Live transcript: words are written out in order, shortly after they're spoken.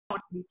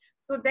company.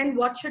 So then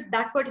what should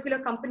that particular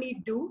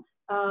company do?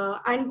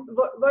 And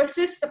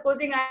versus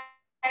supposing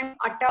I'm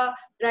atta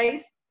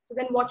rice, so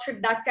then what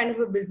should that kind of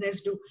a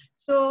business do?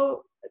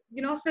 So,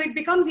 so it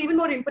becomes even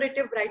more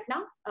imperative right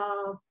now.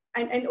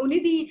 And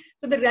only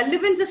so the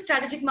relevance of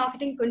strategic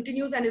marketing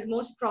continues and is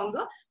more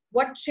stronger.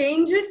 What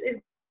changes is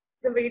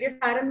the various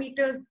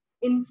parameters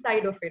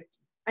inside of it.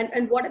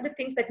 And what are the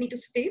things that need to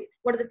stay?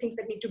 What are the things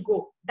that need to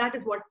go? That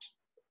is what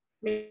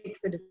makes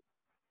the difference.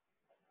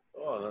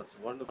 Oh, that's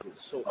wonderful.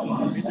 So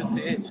can we just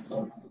say,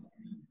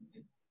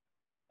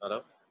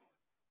 hello?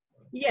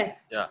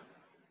 Yes. Yeah.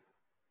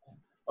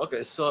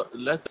 Okay, so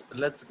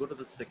let's go to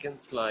the second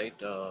slide.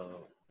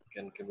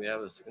 Can we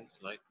have a second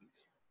slide,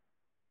 please?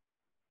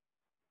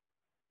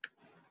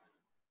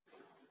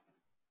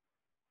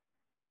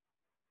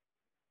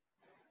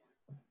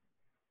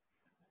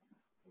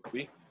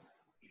 We?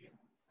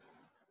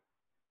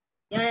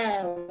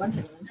 Yeah, one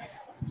second.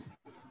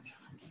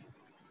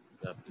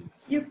 Yeah,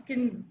 please. You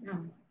can.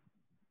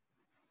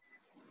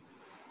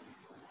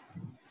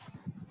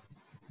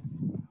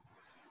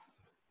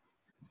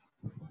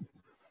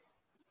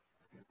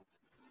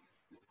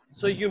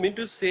 So you mean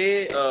to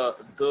say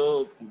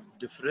the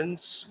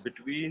difference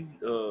between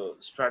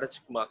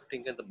strategic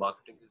marketing and the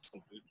marketing is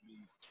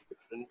completely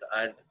different,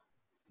 and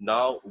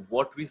now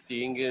what we're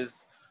seeing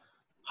is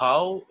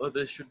how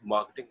should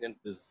marketing and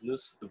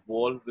business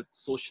evolve with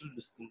social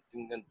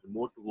distancing and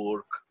remote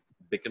work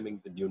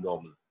becoming the new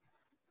normal,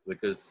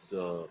 because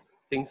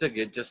things are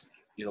just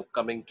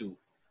coming to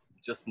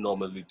just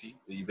normality,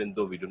 even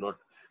though we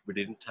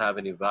didn't have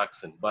any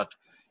vaccine. But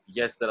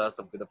yes, there are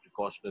some kind of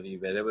precautionary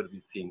wherever we're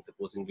seeing,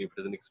 supposedly if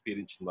it is an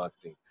experiential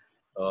marketing,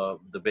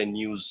 the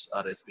venues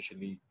are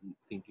especially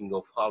thinking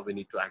of how we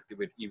need to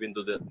activate, even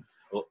though the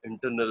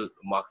internal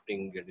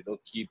marketing and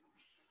keep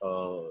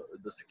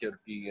the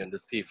security and the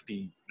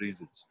safety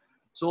reasons.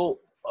 So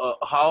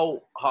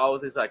how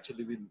this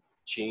actually will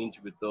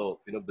change with the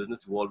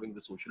business evolving,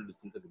 the social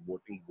distance and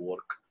remoting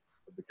work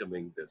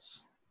becoming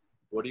this.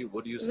 What do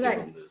you say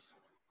on this?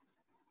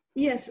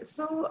 Yes,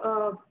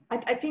 so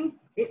I think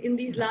in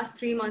these last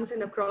 3 months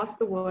and across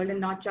the world,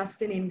 and not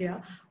just in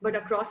India, but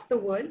across the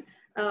world,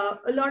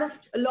 a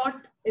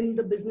lot in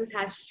the business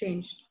has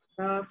changed.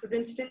 For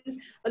instance,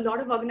 a lot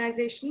of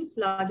organizations,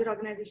 larger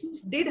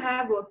organizations, did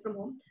have work from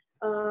home.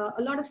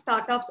 A lot of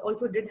startups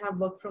also did have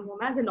work from home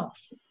as an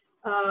option.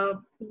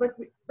 But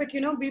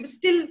we were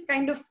still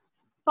kind of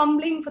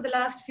fumbling for the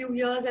last few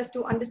years as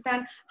to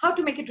understand how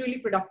to make it really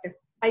productive.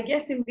 I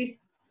guess in these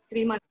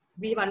 3 months,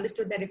 we've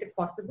understood that it is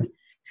possible.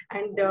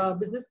 And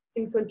business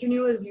can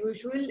continue as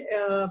usual,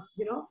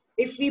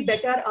 if we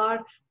better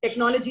our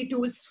technology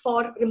tools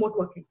for remote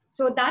working.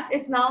 So that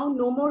is now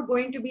no more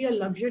going to be a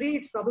luxury.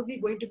 It's probably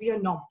going to be a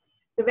norm.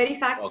 The very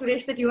fact,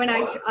 Suresh, that you and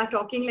I are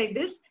talking like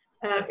this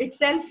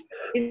itself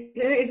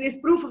is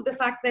proof of the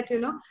fact that,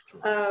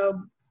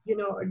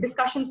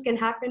 discussions can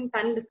happen,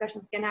 panel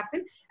discussions can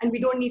happen, and we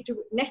don't need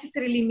to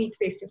necessarily meet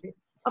face to face.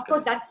 Of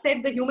course, that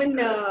said, the human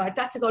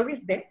touch is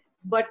always there,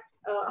 but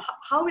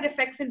how it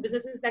affects in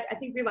businesses, that I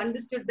think we've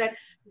understood that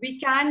we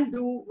can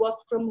do work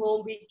from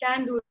home, we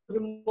can do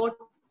remote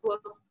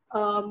work.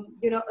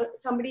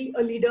 Somebody,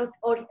 a leader,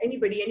 or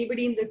anybody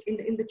in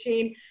the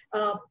chain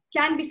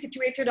can be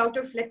situated out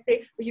of, let's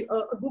say,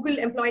 a Google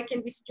employee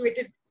can be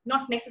situated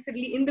not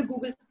necessarily in the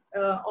Google's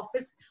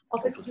office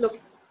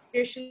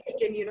location. He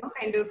can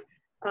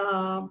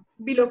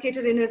be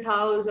located in his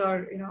house,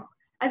 or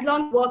as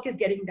long as work is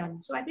getting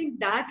done. So I think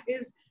that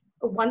is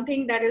one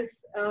thing that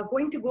is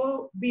going to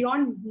go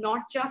beyond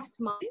not just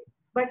marketing,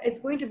 but it's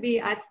going to be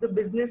as the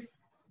business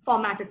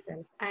format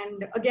itself.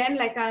 And again,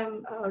 like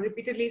I'm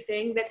repeatedly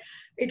saying, that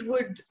it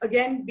would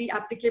again be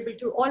applicable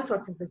to all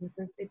sorts of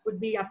businesses. It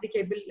would be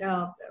applicable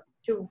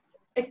to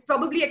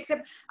probably,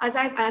 except as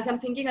I'm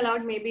thinking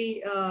aloud,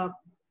 maybe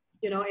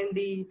in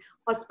the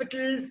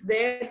hospitals,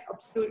 there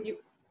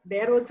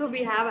also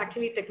we have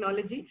actually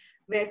technology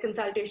where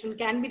consultation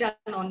can be done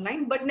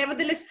online, but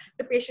nevertheless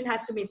the patient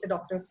has to meet the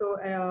doctor. So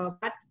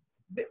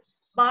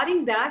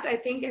barring that, I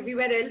think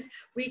everywhere else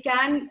we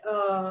can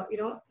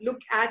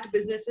look at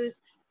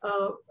businesses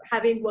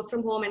having work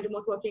from home and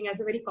remote working as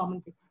a very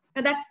common thing.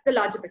 Now that's the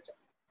larger picture.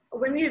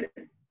 When we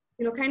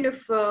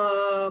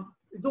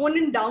zone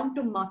in down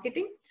to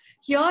marketing,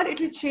 here it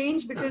will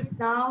change, because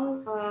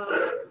now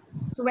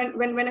so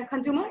when a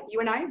consumer, you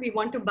and I, we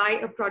want to buy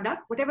a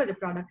product, whatever the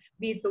product,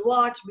 be it the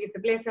watch, be it the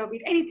blazer, be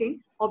it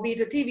anything, or be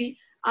it a TV,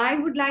 I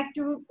would like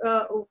to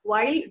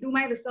while do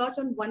my research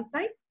on one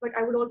side, but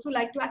I would also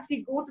like to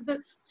actually go to the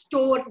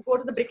store, go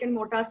to the brick and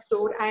mortar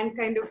store, and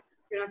kind of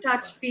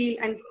touch, feel,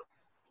 and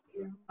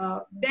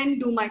then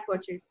do my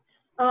purchase.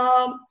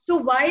 So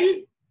while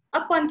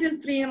up until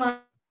 3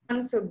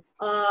 months ago,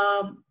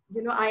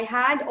 I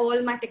had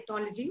all my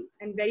technology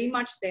and very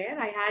much there.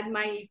 I had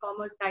my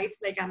e-commerce sites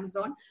like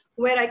Amazon,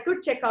 where I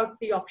could check out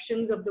the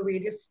options of the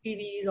various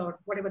TVs or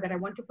whatever that I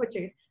want to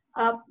purchase.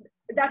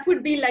 That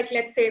would be like,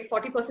 let's say,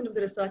 40% of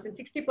the research, and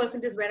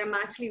 60% is where I'm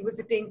actually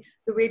visiting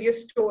the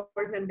various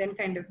stores, and then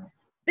kind of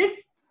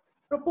this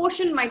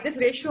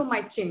ratio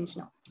might change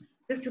now.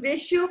 this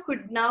ratio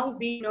could now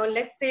be,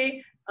 let's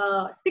say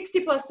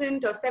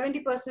 60% or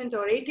 70%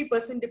 or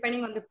 80%,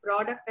 depending on the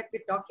product that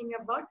we're talking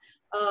about,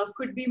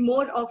 could be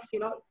more of,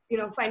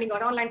 finding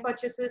out online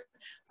purchases,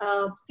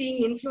 seeing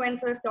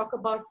influencers talk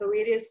about the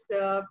various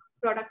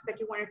products that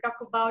you want to talk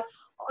about,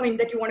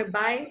 that you want to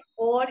buy,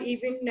 or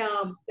even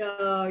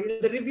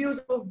the reviews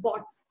of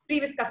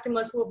previous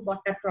customers who have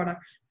bought that product.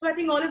 So I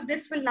think all of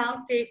this will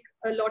now take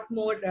a lot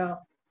more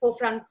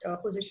forefront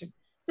position.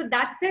 So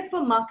that said,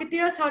 for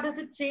marketers, how does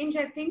it change?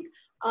 I think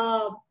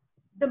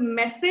the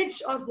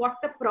message of what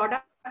the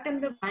product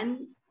and the brand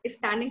is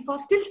standing for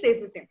still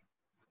stays the same.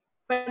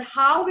 But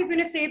how we're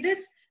going to say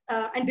this,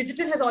 and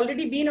digital has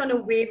already been on a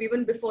wave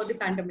even before the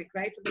pandemic,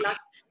 right? For the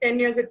last 10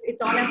 years,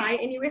 it's on a high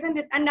anyways,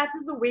 and that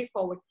is the way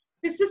forward.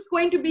 This is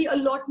going to be a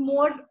lot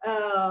more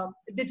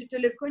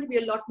digital, it's going to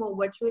be a lot more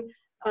virtual.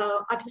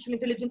 Artificial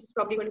intelligence is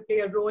probably going to play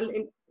a role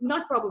in,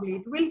 not probably,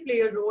 it will play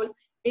a role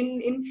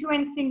in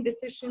influencing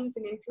decisions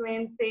and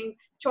influencing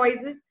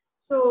choices.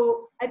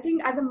 So I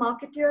think as a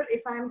marketer,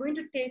 if I'm going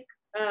to take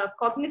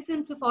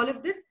cognizance of all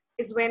of this,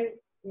 is when,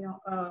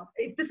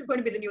 this is going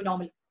to be the new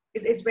normal,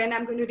 is when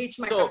I'm going to reach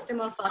my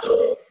customer faster.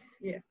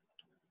 Yes.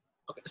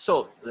 Okay,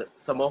 so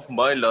some of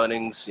my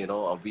learnings,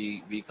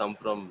 we come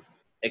from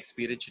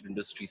experiential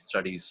industry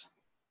studies,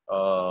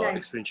 Right.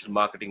 experiential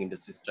marketing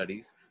industry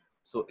studies.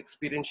 So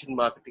experiential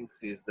marketing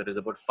says there is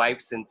about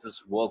 5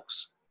 senses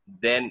works,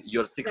 then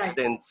your sixth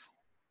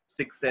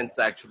sense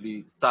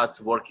actually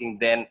starts working,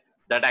 then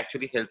that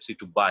actually helps you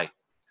to buy.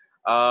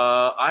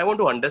 I want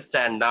to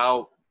understand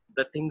now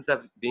the things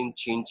have been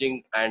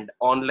changing and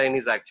online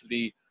is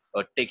actually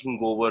taking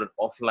over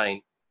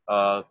offline,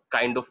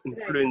 kind of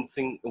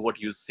influencing what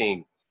you're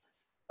saying.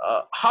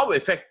 How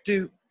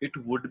effective it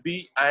would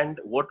be, and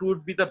what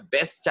would be the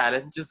best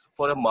challenges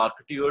for a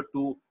marketer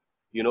to,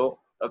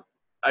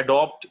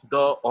 adopt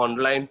the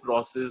online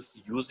process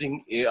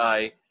using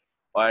AI,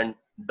 and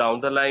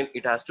down the line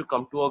it has to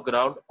come to a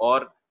ground,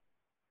 or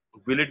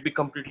will it be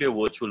completely a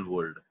virtual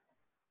world?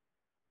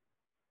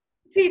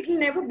 See, it will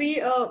never be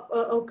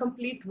a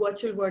complete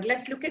virtual world.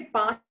 Let's look at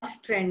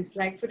past trends.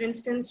 Like, for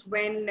instance,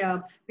 when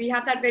we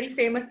have that very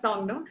famous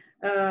song, no?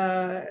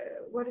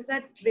 What is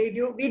that?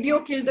 Video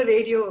killed the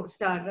radio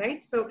star,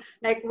 right? So,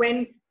 like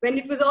when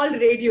it was all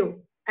radio,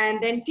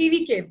 and then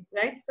TV came,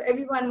 right? So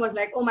everyone was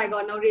like, oh my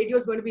God, now radio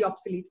is going to be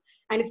obsolete,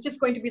 and it's just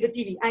going to be the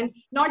TV. And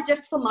not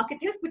just for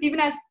marketers, but even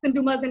as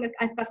consumers and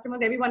as customers,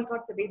 everyone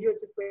thought the radio is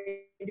just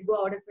going to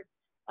go out of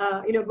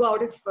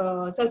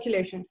its,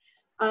 circulation.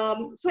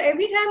 So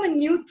every time a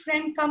new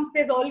trend comes,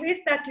 there's always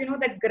that,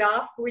 that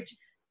graph which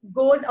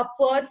goes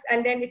upwards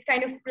and then it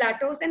kind of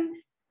plateaus and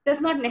does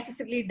not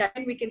necessarily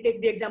die. We can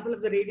take the example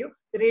of the radio.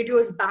 The radio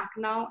is back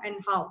now, and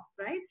how,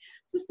 right?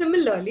 So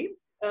similarly,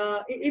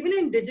 even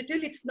in digital,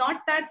 it's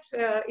not that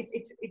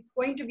it's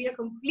going to be a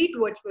complete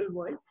virtual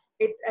world.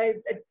 It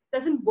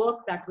doesn't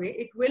work that way.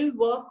 It will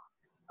work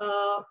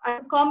as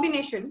a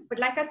combination, but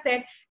like I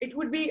said, it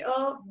would be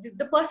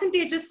the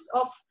percentages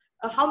of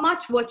how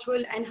much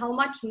virtual and how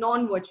much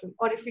non-virtual,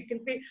 or if we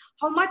can say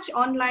how much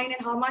online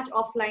and how much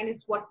offline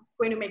is what's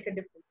going to make a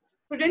difference.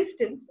 For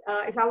instance,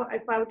 if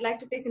I would like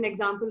to take an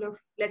example of,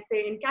 let's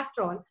say in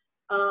Castrol,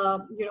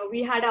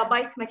 we had our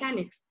bike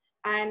mechanics,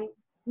 and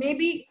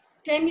maybe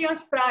 10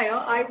 years prior,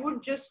 I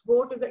would just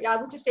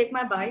take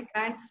my bike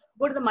and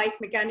go to the bike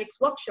mechanics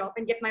workshop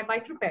and get my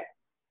bike repaired.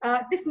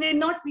 This may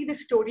not be the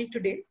story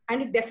today,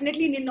 and it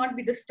definitely need not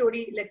be the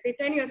story, let's say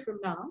 10 years from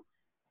now,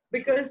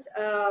 because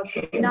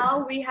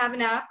now we have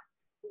an app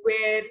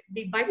where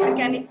the bike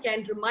mechanic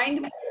can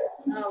remind me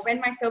when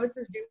my service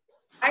is due.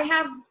 I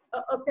have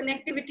a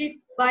connectivity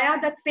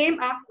via that same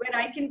app where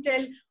I can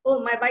tell,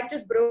 oh, my bike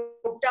just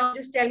broke down,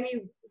 just tell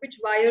me which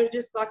wire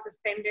just got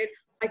suspended.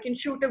 I can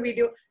shoot a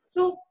video.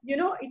 So,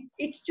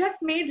 it's just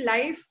made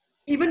life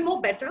even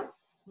more better,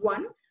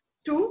 one.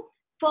 Two,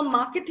 for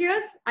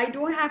marketers, I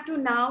don't have to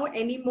now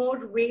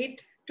anymore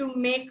wait to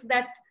make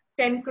that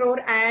 10 crore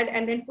ad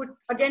and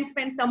then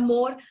spend some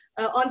more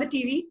on the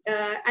TV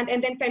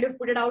and then kind of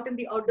put it out in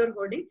the outdoor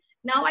hoarding.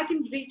 Now I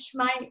can reach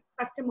my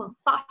customer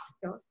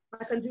faster,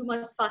 my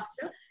consumers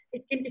faster.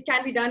 It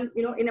can be done,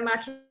 in a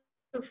matter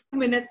of few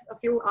minutes, a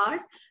few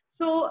hours.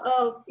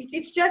 So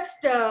it's just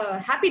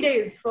happy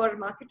days for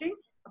marketing,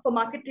 for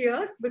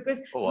marketeers,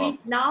 because we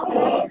now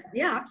have,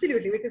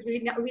 absolutely, because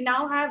we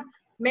now have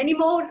many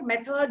more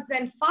methods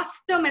and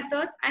faster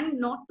methods, and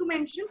not to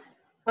mention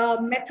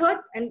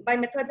methods, and by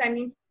methods I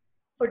mean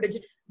for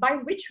digital, by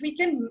which we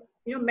can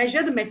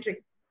measure the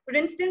metric. For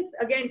instance,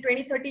 again,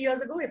 20-30 years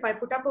ago, if I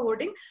put up a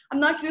hoarding, I'm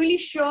not really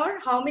sure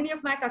how many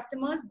of my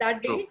customers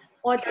that day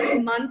or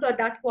that month or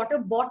that quarter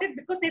bought it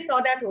because they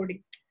saw that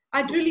hoarding.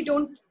 I really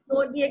don't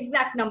know the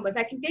exact numbers.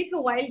 I can take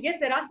a while. Yes,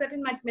 there are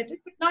certain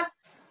metrics, but not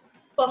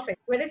perfect.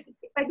 Whereas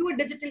if I do a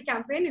digital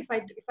campaign, if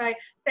I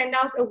send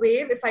out a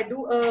wave, if I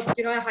do a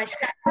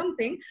hashtag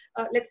something,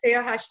 let's say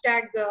a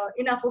hashtag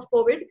enough of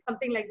COVID,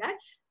 something like that.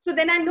 So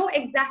then I know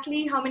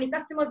exactly how many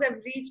customers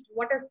I've reached,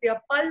 what is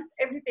their pulse,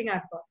 everything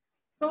I've got.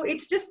 So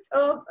it's just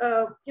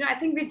I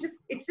think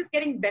it's just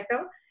getting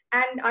better.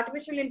 And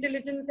artificial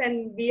intelligence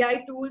and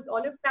BI tools,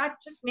 all of that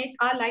just make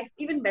our life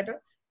even better.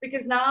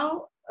 Because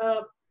now,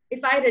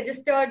 if I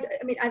registered,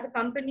 I mean, as a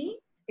company,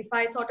 if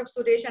I thought of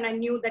Suresh and I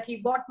knew that he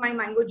bought my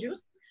mango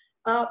juice,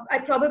 I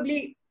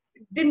probably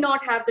did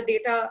not have the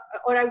data,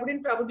 or I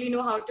wouldn't probably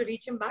know how to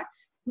reach him back.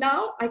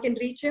 Now I can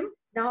reach him.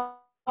 Now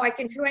I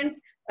can influence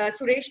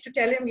Suresh to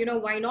tell him,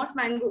 why not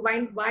mango?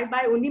 Why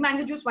buy only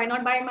mango juice? Why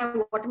not buy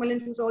my watermelon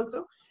juice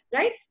also?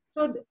 Right?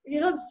 So,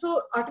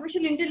 so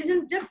artificial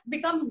intelligence just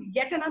becomes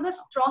yet another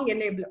strong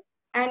enabler,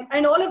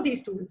 and all of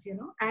these tools,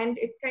 and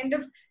it kind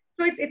of,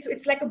 so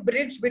it's like a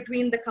bridge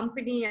between the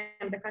company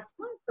and the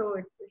customer. So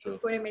it's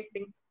going to make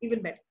things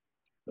even better.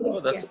 Oh,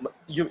 that's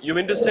you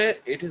mean to say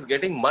it is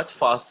getting much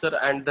faster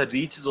and the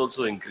reach is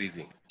also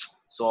increasing.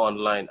 So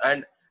online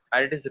and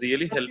it is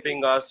really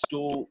helping us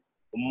to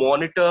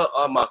monitor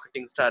our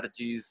marketing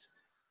strategies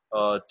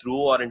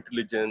through our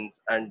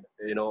intelligence, and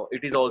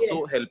it is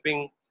also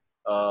helping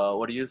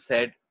what you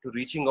said, to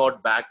reaching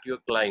out back to your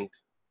client.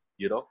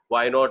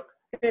 Why not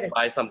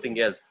buy something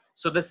else?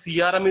 So the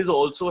CRM is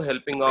also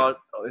helping out,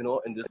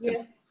 in this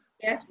case.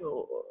 Yes.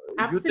 So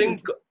Absolutely. you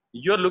think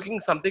you're looking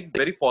something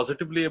very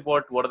positively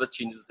about what are the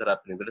changes that are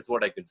happening? That is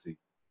what I can see.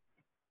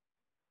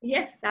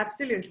 Yes,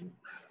 absolutely.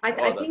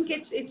 I think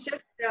it's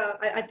just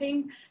I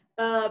think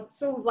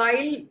so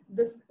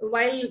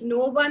while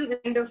no one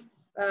kind of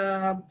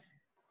I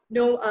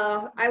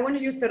want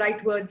to use the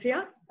right words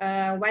here,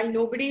 while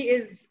nobody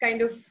is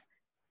kind of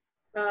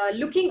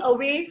looking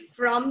away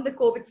from the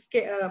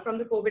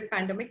COVID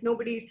pandemic.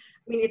 Nobody's,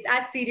 I mean, it's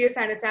as serious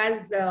and it's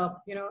as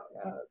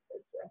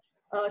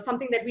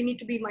something that we need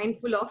to be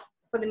mindful of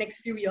for the next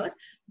few years.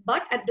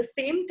 But at the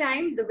same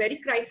time, the very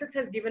crisis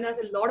has given us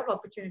a lot of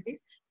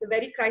opportunities. The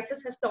very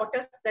crisis has taught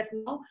us that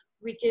now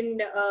we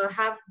can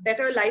have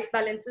better life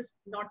balances,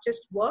 not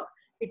just work.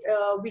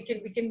 We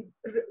can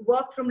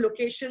work from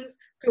locations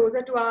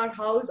closer to our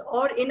house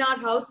or in our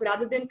house,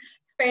 rather than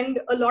spend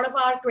a lot of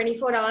our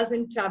 24 hours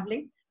in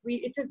traveling.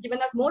 It has given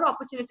us more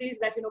opportunities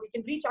that we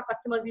can reach our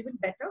customers even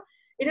better.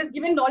 It has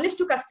given knowledge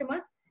to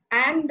customers,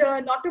 and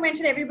not to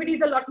mention, everybody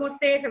is a lot more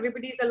safe,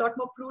 everybody is a lot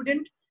more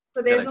prudent,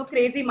 so there's no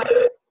crazy money.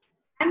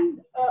 And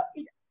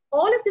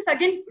all of this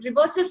again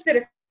reverses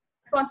the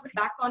responsibility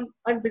back on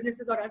us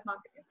businesses or us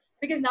marketers,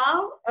 because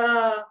now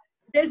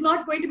there's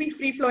not going to be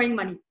free flowing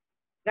money,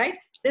 right?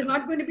 There's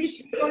not going to be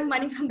free flowing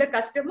money from the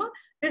customer.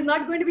 There's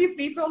not going to be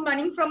free flowing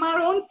money from our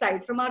own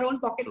side, from our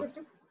own pocket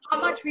system. How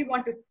much we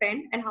want to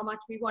spend and how much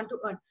we want to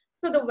earn.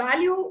 So the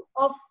value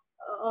of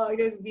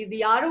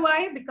the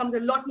ROI becomes a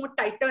lot more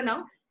tighter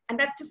now, and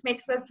that just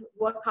makes us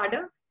work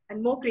harder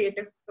and more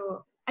creative.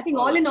 So I think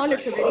all in all,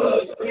 it's a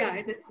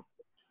very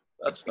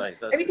that's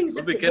nice. Everything's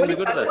just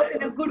rolling backwards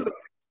in a good way.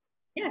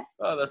 Yes.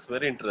 Oh, that's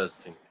very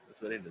interesting. That's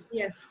very interesting.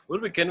 Yes.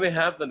 Urvi, can we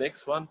have the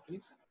next one,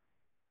 please?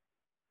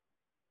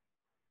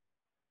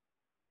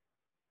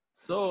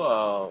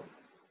 So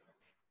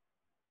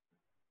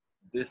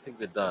this thing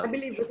we're done. I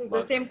believe this is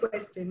the same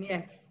question.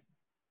 Yes.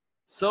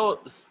 So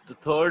the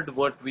third,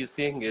 what we're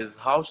saying is,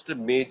 how should a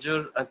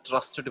major and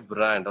trusted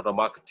brand or a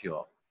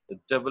marketer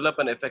develop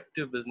an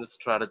effective business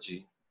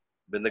strategy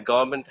when the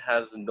government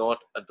has not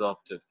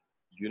adopted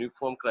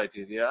uniform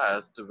criteria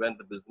as to when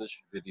the business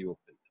should be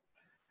reopened?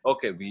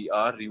 Okay, we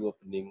are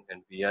reopening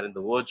and we are in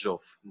the verge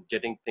of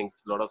getting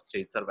things. A lot of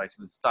states have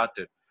actually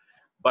started,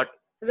 but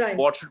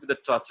what should be the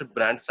trusted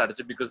brand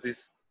strategy? Because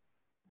this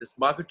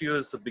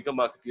marketeers, the bigger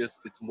marketeers,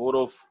 it's more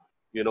of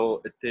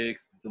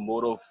ethics,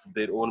 more of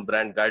their own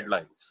brand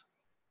guidelines.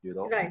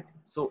 Right.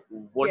 So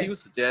what do you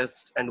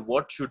suggest, and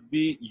what should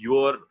be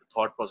your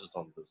thought process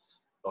on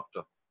this,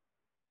 Doctor?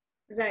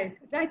 Right,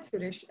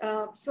 Suresh.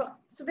 So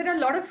there are a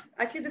lot of,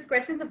 actually this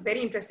question is a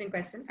very interesting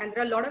question, and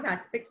there are a lot of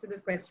aspects to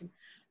this question.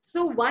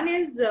 So one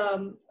is,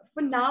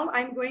 for now,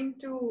 I'm going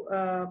to,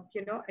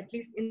 at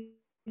least in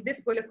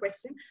this particular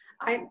question,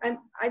 I'm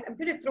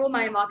going to throw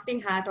my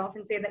marketing hat off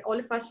and say that all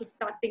of us should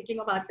start thinking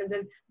of ourselves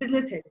as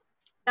business heads.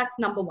 That's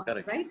number one,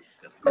 right?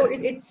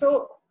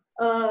 So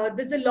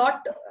there's a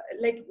lot,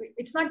 like,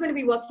 it's not going to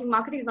be working,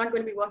 marketing is not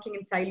going to be working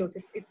in silos.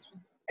 It's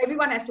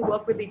everyone has to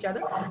work with each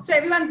other. So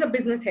everyone's a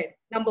business head,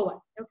 number one.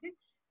 Okay.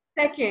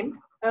 Second,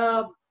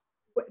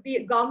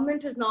 the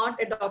government has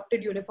not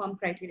adopted uniform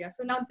criteria.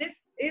 So now that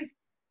it's,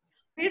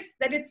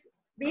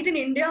 be it in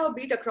India or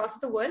be it across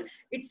the world,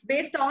 it's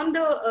based on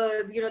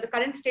the, the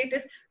current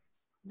status.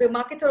 The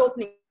markets are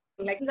opening.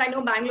 Like, I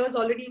know Bangalore is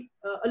already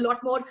a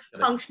lot more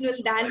functional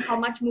than how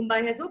much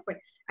Mumbai has opened.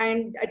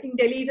 And I think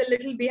Delhi is a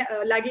little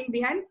lagging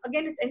behind.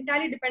 Again, it's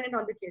entirely dependent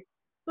on the case.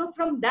 So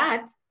from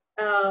that,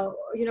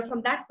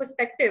 from that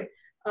perspective,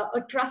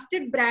 a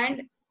trusted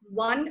brand,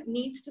 one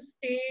needs to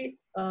stay,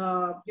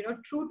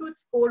 true to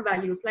its core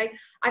values. Like,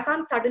 I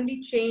can't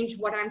suddenly change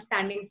what I'm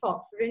standing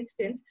for. For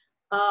instance,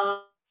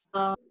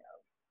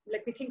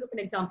 let me think of an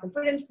example.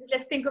 For instance,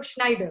 let's think of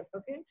Schneider.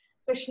 Okay,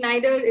 so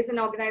Schneider is an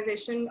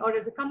organization or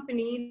is a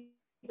company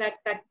that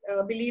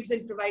believes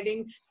in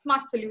providing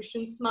smart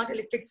solutions, smart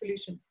electric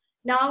solutions.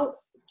 Now,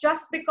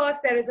 just because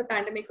there is a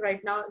pandemic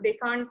right now, they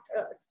can't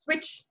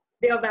switch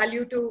their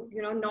value to,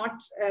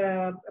 not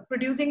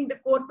producing the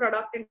core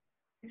product and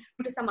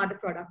to some other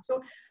product.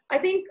 So I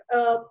think,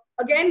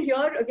 again,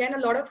 a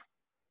lot of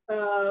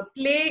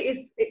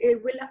play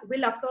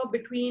will occur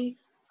between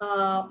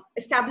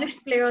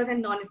established players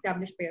and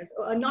non-established players,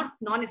 or not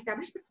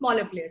non-established, but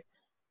smaller players.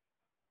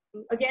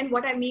 Again,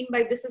 what I mean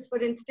by this is, for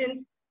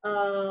instance,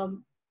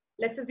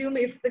 let's assume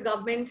if the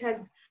government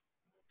has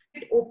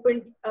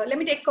opened, let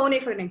me take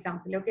Kone for an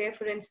example. Okay,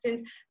 for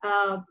instance,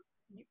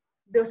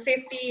 the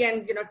safety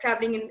and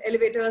traveling in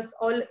elevators,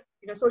 all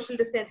social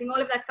distancing, all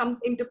of that comes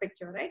into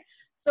picture, right?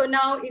 So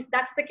now, if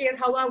that's the case,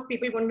 how are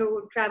people going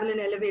to travel in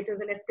elevators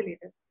and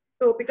escalators?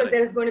 So because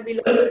there is going to be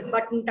a lot of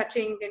button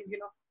touching and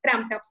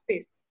cramped up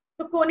space.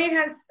 So Kone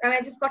has, and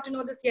I just got to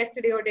know this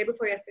yesterday or day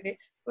before yesterday,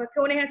 but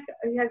Kone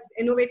has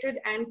innovated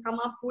and come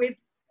up with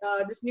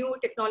this new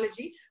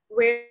technology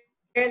where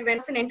when a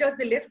person enters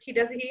the lift, he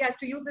has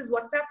to use his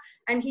WhatsApp,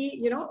 and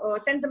he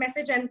sends a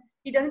message, and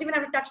he doesn't even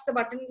have to touch the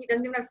button. He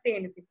doesn't even have to say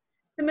anything.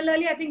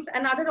 Similarly, I think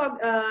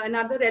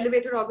another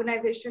elevator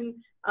organization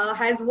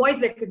has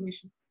voice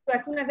recognition. So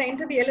as soon as I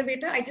enter the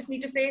elevator, I just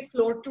need to say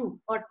floor 2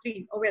 or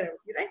 3 or wherever,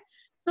 right?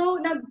 So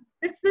now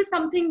this is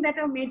something that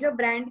a major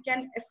brand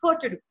can afford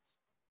to do,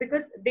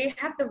 because they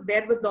have the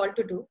wherewithal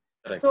to do.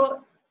 Right.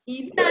 So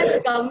even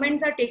as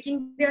governments are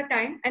taking their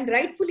time, and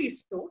rightfully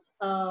so,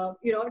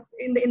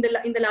 in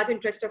the large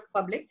interest of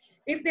public,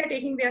 if they are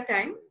taking their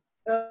time,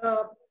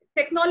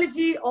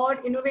 technology or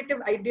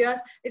innovative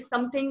ideas is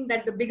something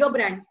that the bigger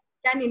brands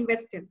can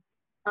invest in.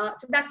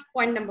 So that's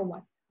point number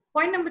 1.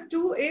 Point number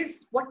 2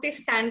 is what they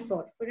stand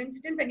for. For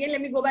instance, again,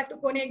 let me go back to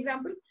Kone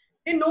example.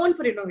 They're known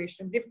for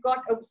innovation. They've got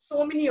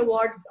so many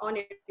awards on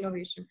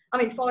innovation.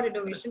 For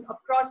innovation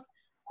across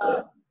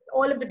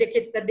all of the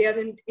decades that they are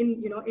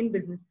in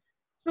business.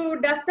 So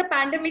does the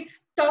pandemic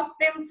stop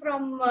them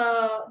from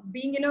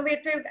being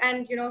innovative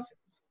and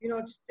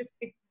just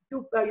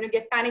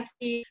get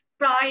panicky,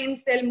 try and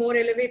sell more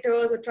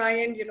elevators, or try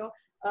and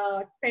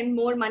spend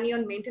more money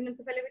on maintenance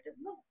of elevators?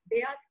 No,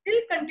 they are still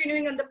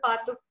continuing on the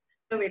path of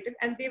innovative,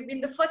 and they've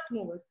been the first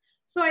movers.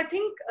 So I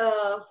think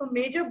for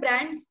major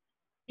brands,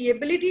 the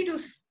ability to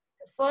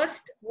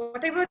first,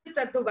 whatever is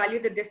that the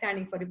value that they're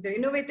standing for, if they're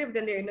innovative,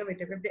 then they're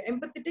innovative. If they're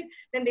empathetic,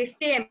 then they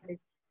stay empathetic.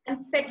 And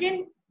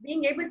second,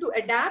 being able to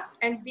adapt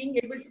and being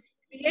able to be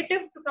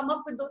creative to come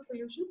up with those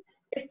solutions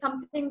is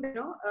something,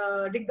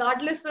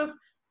 regardless of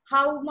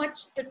how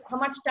much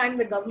time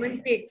the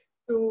government takes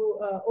to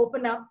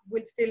open up,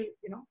 will still,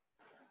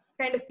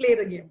 kind of play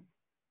the game.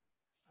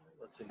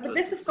 But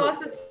this, of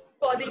course, is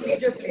for the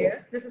major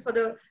players. This is for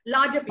the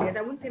larger players.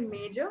 I wouldn't say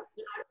major.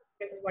 Larger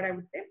players is what I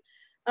would say.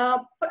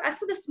 As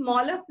for the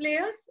smaller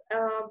players,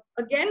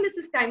 again, this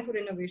is time for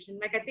innovation.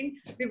 Like, I think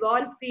we've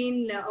all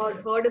seen or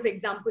heard of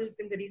examples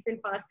in the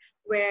recent past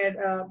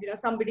where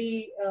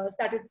somebody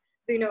started,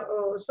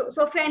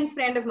 so a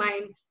friend of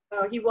mine,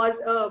 he was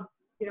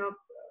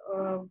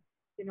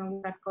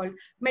what's called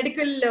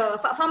medical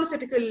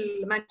pharmaceutical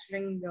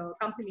manufacturing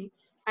company,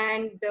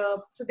 and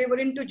so they were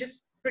into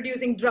just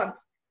producing drugs.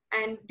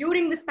 And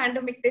during this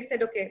pandemic, they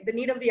said, okay, the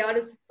need of the hour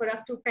is for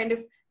us to kind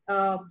of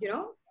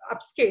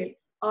upscale,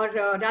 or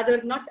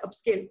rather not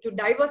upscale, to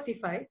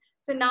diversify.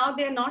 So now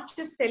they're not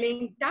just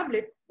selling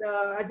tablets,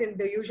 as in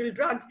the usual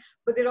drugs,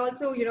 but they're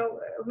also,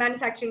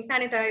 manufacturing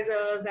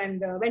sanitizers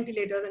and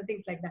ventilators and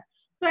things like that.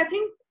 So I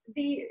think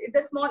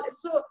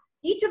so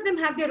each of them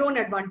have their own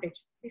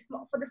advantage.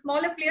 For the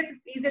smaller players,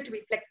 it's easier to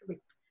be flexible.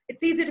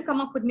 It's easier to come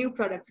up with new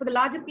products. For the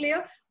larger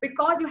player,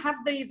 because you have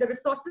the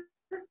resources,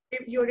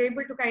 you're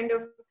able to kind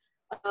of,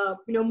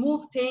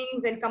 move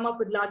things and come up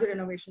with larger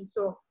innovations.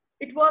 So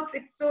it works.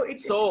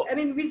 I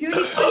mean, we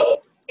really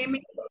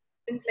aiming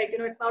like,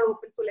 it's not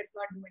open, so let's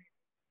not do anything.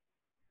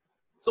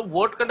 So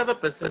what kind of a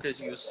percentage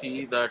you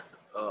see that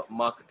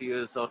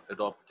marketeers are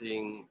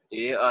adopting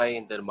AI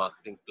in their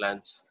marketing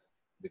plans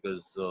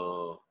because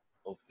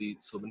of the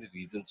so many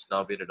reasons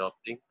now we're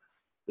adopting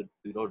the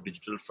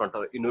digital front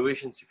or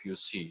innovations? If you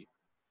see,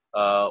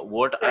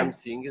 what I'm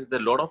seeing is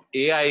that a lot of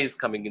AI is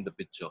coming in the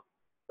picture.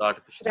 The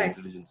artificial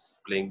intelligence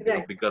playing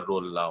a bigger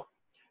role now.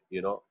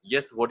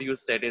 Yes, what you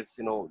said is,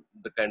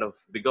 the kind of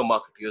bigger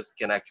marketeers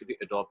can actually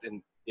adopt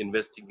in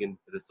investing in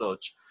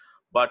research,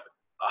 but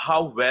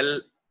how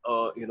well,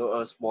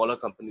 smaller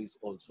companies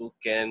also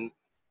can,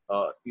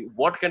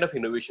 what kind of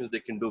innovations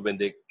they can do when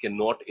they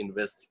cannot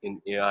invest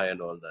in AI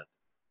and all that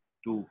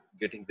to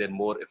getting their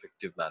more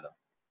effective manner.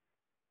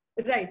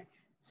 Right.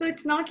 So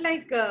it's not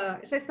like,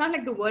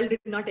 the world did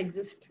not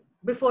exist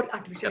before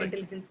artificial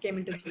intelligence came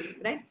into the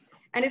right?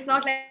 And it's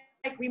not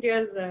like we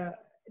did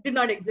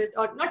not exist,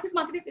 or not just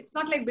marketers. It's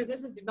not like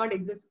businesses did not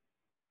exist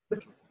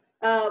before.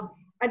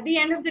 At the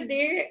end of the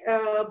day,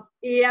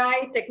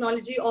 AI,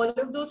 technology, all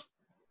of those,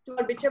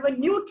 or whichever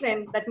new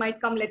trend that might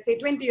come, let's say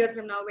 20 years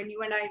from now, when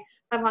you and I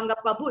have hung up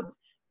our boots,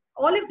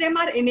 all of them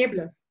are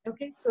enablers.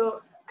 Okay,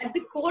 so at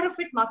the core of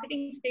it,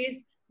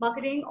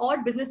 marketing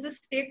or businesses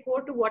stay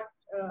core to what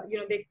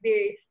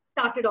they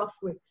started off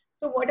with.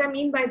 So what I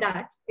mean by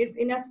that is,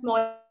 in a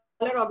smaller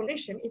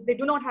organization, if they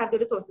do not have the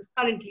resources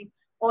currently,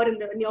 or in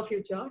the near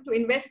future to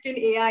invest in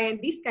AI and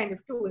these kind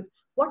of tools,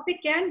 what they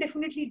can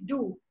definitely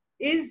do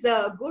is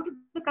go to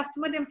the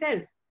customer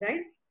themselves,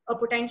 right? A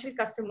potential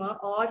customer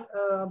or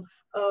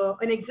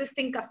an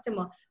existing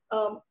customer,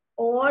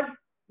 or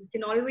you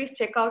can always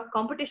check out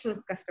competition's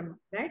customer,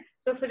 right?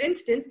 So for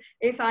instance,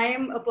 if I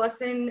am a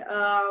person,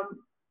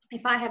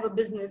 if I have a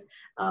business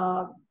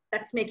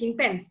that's making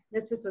pens,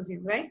 let's just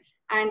assume, right?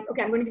 And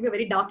okay, I'm going to give you a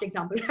very dark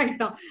example right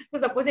now. So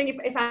supposing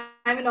if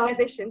I'm an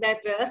organization that,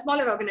 a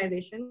smaller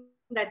organization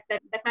that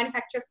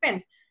manufactures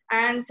pens,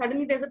 and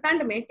suddenly there's a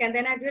pandemic, and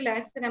then I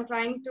realized that I'm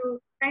trying to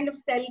kind of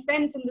sell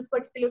pens in this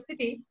particular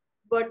city,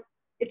 but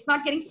it's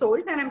not getting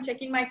sold, and I'm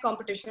checking my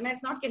competition and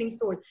it's not getting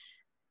sold.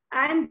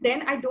 And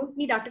then I don't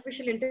need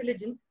artificial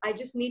intelligence. I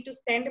just need to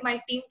send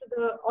my team to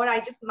the, or I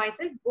just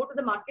myself go to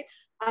the market,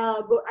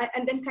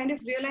 and then kind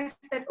of realize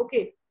that,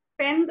 okay,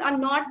 pens are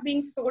not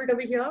being sold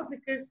over here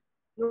because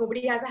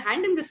nobody has a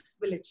hand in this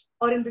village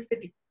or in this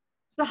city.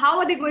 So how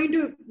are they going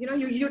to,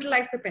 you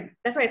utilize the pen?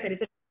 That's why I said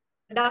it's a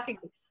dark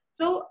example.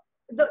 So,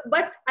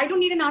 but I don't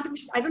need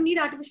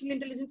artificial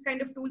intelligence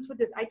kind of tools for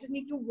this. I just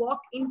need to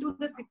walk into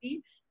the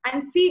city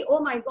and see, oh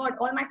my God,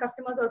 all my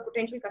customers or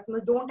potential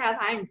customers don't have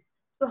hands.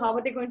 So how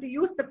are they going to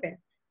use the pen?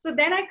 So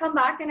then I come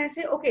back and I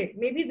say, okay,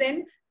 maybe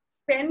then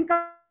pen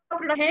ka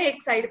product hai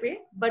ek side pe,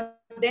 but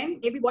then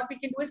maybe what we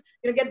can do is,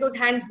 get those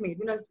hands made,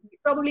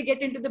 probably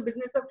get into the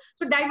business of,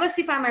 so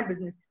diversify my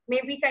business,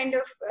 maybe kind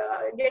of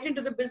get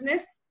into the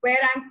business where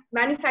I'm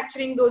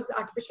manufacturing those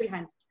artificial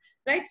hands,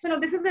 right? So now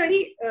this is a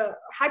very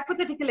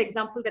hypothetical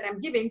example that I'm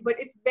giving, but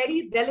it's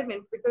very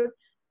relevant because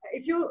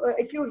if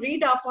you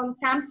read up on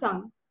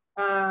Samsung,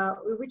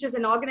 which is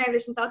an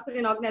organization, South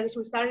Korean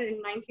organization who started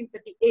in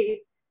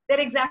 1938, they're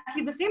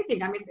exactly the same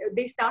thing. I mean,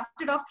 they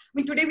started off,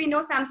 today we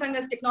know Samsung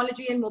as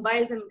technology and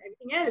mobiles and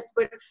everything else,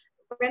 but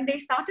when they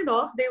started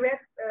off, they were,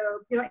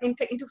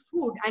 into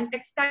food and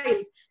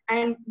textiles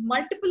and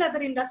multiple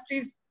other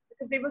industries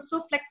because they were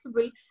so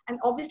flexible. And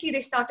obviously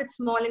they started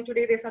small and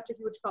today they're such a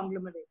huge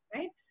conglomerate,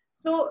 right?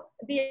 So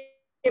the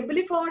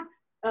ability for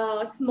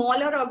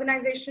smaller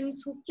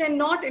organizations who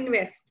cannot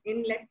invest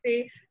in, let's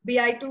say,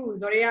 BI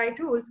tools or AI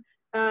tools,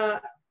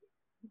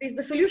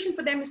 the solution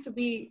for them is to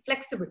be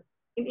flexible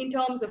in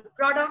terms of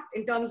product,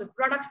 in terms of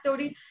product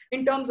story,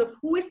 in terms of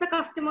who is the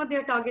customer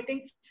they're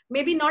targeting.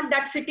 Maybe not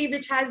that city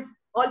which has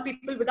all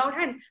people without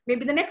hands,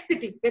 maybe the next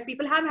city where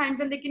people have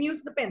hands and they can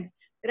use the pens,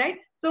 right?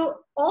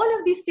 So all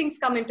of these things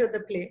come into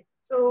the play.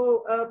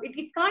 So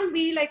it can't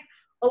be like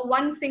a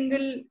one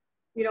single,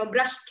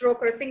 brush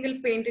stroke or a single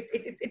paint.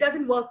 It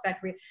doesn't work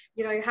that way.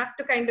 You have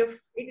to kind of,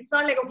 it's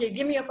not like, okay,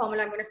 give me a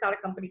formula, I'm going to start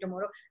a company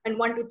tomorrow and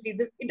 1, 2,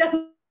 3, it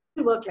doesn't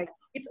work like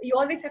that. You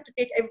always have to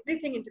take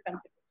everything into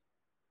consideration.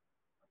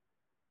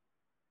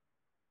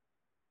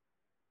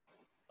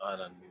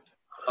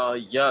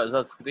 Yeah,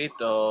 that's great.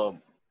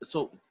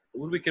 So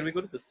Urvi, can we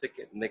go to the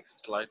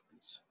next slide,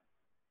 please?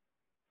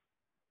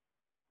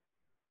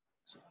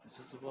 So this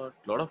is about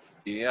a lot of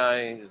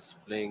AI is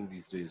playing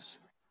these days.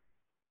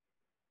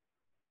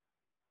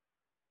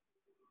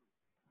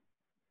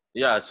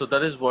 Yeah, so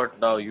that is what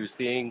now you're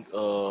saying,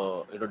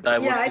 diversify.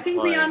 Yeah, I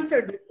think we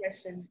answered this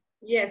question.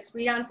 Yes,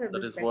 we answered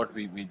that this question. That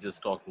is what we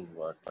just talking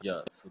about.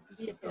 Yeah, so this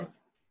is done.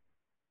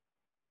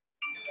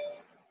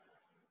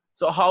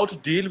 So how to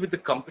deal with the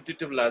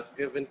competitive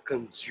landscape when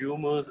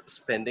consumers'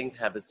 spending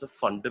habits are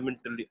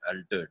fundamentally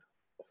altered?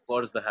 Of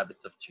course, the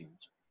habits have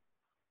changed.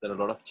 There are a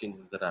lot of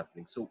changes that are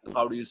happening. So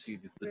how do you see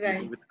this, the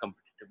dealing with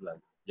competitive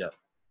landscape? Yeah.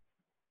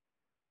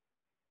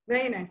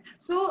 Very nice.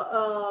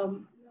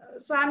 So,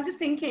 so I'm just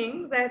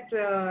thinking that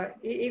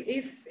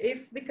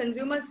if the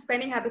consumer's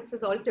spending habits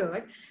is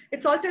altered,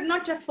 it's altered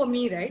not just for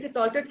me, right? It's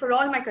altered for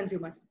all my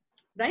consumers,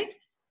 right?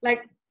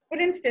 Like, for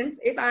instance,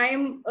 if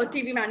I'm a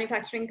TV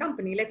manufacturing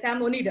company, let's say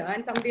I'm Oneida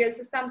and somebody else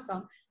is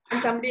Samsung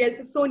and somebody else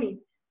is Sony.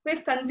 So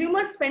if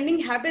consumer spending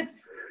habits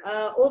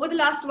over the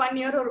last 1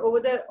 year or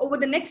over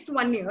the next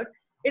 1 year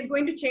is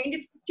going to change,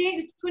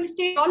 it's going to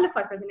change all of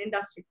us as an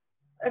industry.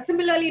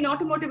 Similarly, in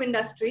automotive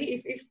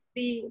industry, if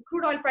the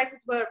crude oil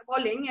prices were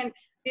falling and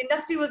the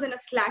industry was in a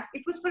slack,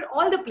 it was for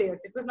all the players.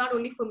 It was not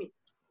only for me.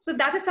 So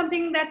that is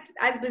something that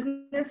as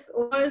business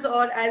owners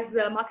or as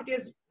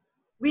marketers,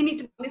 we need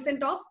to be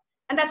cognizant of.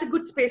 And that's a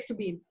good space to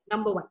be in,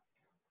 number one.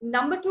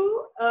 Number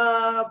two,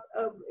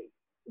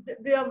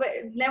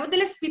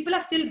 nevertheless, people are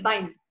still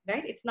buying,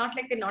 right? It's not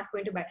like they're not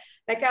going to buy.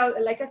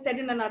 Like I said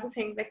in another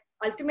thing, like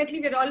ultimately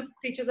we're all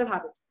creatures of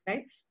habit,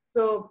 right?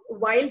 So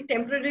while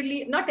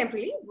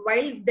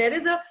while there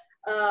is a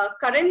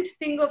current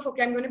thing of,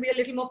 okay, I'm going to be a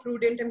little more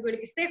prudent, I'm going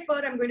to be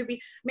safer, I'm going to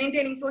be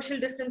maintaining social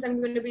distance,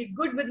 I'm going to be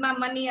good with my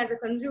money as a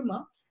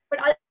consumer. But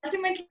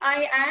ultimately,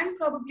 I am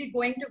probably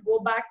going to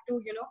go back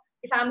to,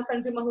 if I'm a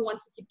consumer who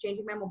wants to keep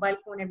changing my mobile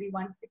phone every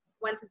once in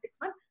 6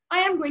 months, I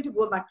am going to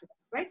go back to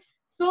that, right?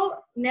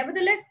 So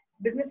nevertheless,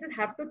 businesses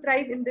have to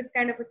thrive in this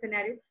kind of a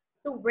scenario.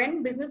 So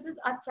when businesses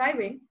are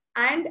thriving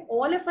and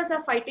all of us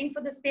are fighting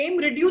for the same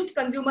reduced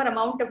consumer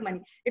amount of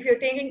money, if you're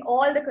taking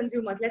all the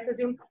consumers, let's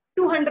assume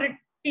 200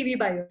 TV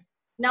buyers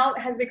now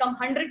has become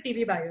 100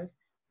 TV buyers.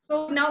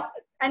 So now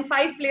and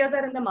 5 players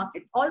are in the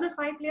market. All those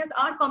 5 players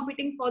are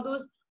competing for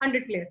those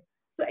 100 players.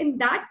 So in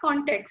that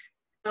context,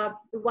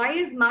 why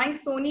is my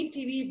Sony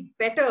TV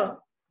better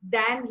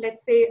than,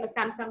 let's say, a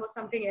Samsung or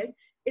something else,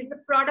 is the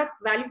product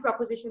value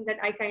proposition that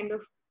I kind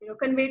of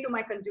convey to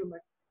my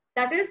consumers.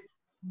 That is,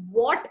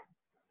 what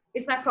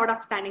is my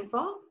product standing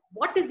for?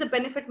 What is the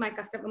benefit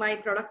my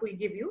product will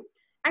give you?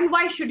 And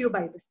why should you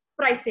buy this?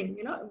 Pricing,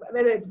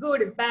 whether it's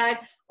good, it's bad,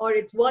 or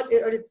it's worth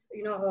it, or it's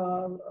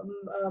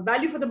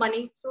value for the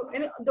money. So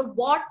the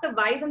what, the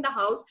whys, and the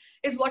hows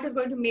is what is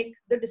going to make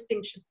the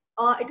distinction.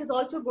 It is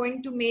also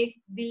going to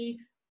make the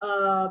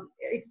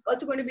it's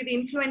also going to be the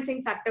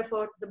influencing factor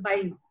for the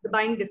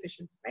buying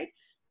decisions, right?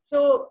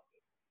 So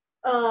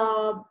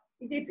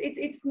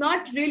it's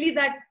not really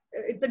that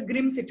it's a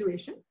grim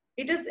situation.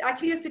 It is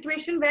actually a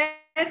situation where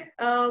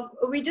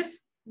we just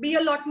be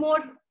a lot more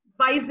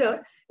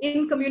wiser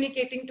in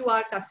communicating to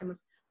our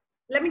customers.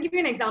 Let me give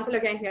you an example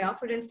again here.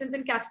 For instance,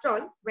 in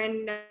Castrol,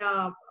 when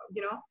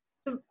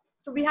so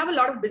we have a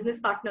lot of business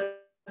partners,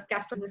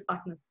 Castrol business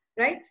partners,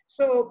 right?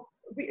 So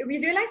we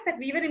realized that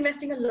we were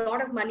investing a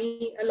lot of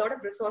money, a lot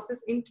of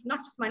resources into,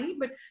 not just money,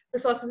 but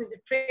resources into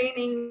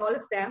training, all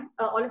of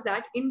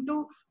that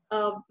into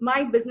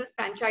my business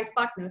franchise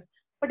partners.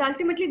 But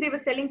ultimately, they were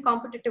selling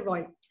competitive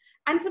oil.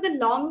 And for the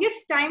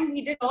longest time,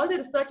 we did all the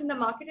research in the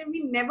market and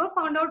we never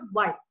found out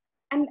why.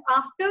 And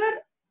after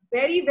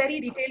very, very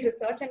detailed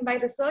research, and by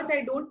research,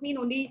 I don't mean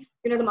only,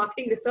 the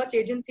marketing research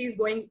agencies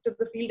going to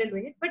the field and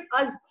doing it, but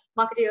us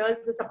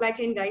marketers, the supply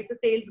chain guys, the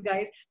sales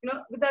guys,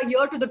 with a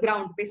ear to the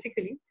ground,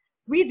 basically,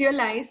 we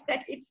realized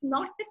that it's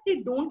not that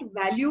they don't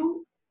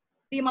value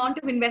the amount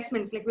of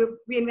investments, like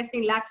we're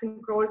investing lakhs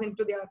and crores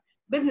into their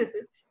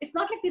businesses. It's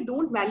not like they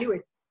don't value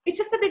it. It's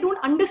just that they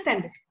don't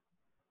understand it,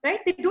 right?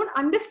 They don't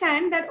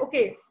understand that,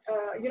 okay,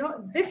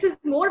 this is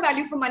more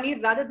value for money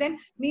rather than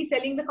me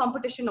selling the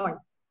competition oil.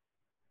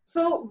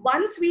 So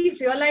once we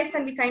realized,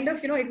 and we kind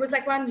of, it was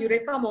like one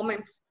eureka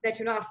moment that,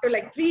 after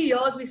like 3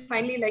 years, we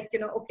finally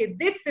okay,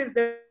 this is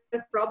the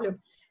problem.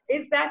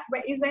 Is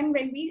then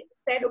when we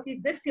said, okay,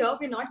 this year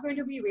we're not going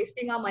to be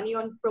wasting our money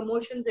on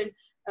promotions and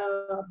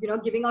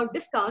giving out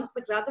discounts,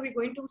 but rather we're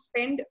going to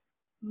spend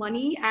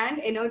money and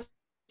energy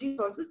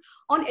resources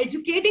on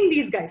educating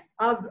these guys,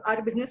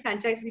 our business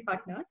franchisee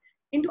partners,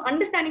 into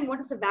understanding what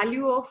is the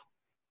value of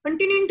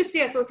continuing to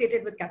stay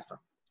associated with Castrol.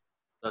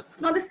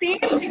 Now the same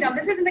thing, now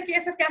this is in the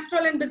case of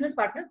Castrol and business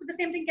partners, but the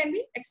same thing can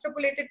be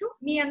extrapolated to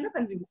me and the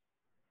consumer.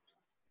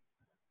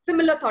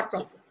 Similar thought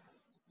process.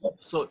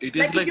 So it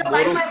is like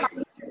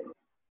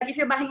if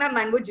you're buying my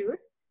mango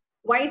juice,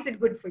 why is it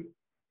good for you?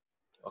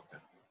 Okay.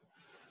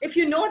 If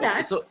you know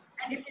that, so,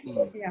 and if you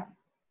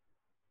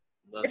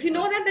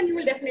know that, then you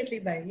will definitely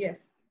buy.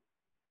 Yes.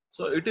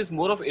 So it is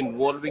more of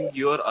involving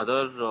your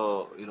other,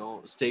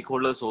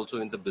 stakeholders also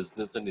in the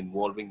business and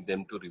involving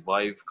them to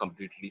revive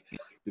completely,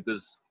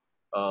 because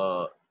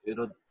the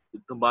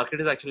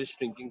market is actually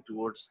shrinking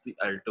towards the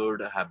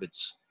altered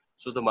habits.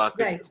 So the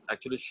market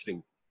actually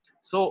shrink.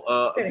 So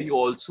we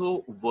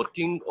also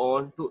working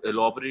on to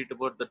elaborate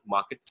about that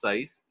market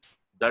size.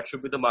 That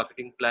should be the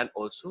marketing plan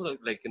also.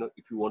 Like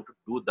if you want to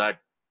do that,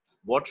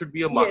 what should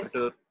be a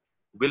marketer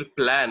will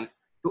plan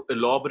to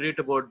elaborate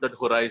about that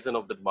horizon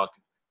of that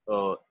market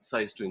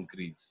size to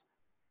increase?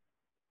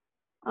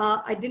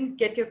 I didn't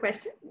get your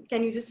question.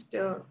 Can you just...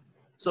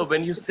 So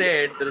when you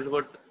said there is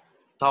about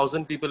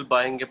 1,000 people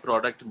buying a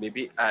product,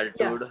 maybe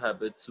altered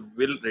habits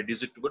will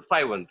reduce it to about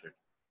 500.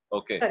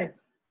 Okay.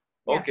 Correct.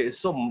 Okay,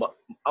 so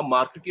a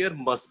marketer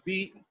must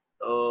be,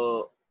 there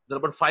are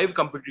about 5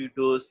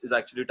 competitors is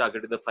actually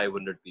targeting the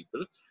 500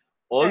 people.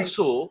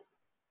 Also,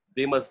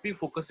 they must be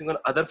focusing on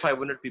other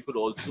 500 people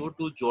also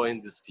to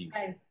join this team.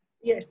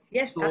 Yes,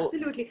 So,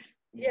 absolutely.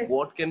 Yes.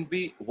 What can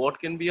be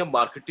a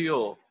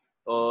marketer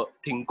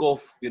think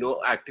of,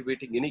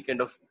 activating any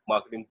kind of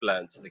marketing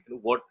plans? Like,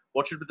 what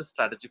should be the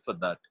strategy for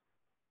that?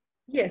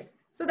 Yes.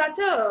 So that's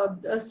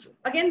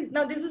again,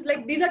 now this is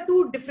like, these are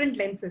 2 different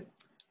lenses.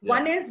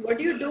 One is, what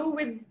do you do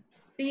with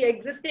the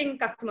existing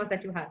customers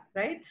that you have,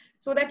 right?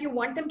 So that you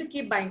want them to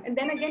keep buying. And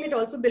then again, it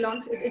also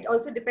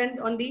depends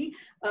on the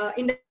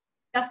industry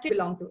you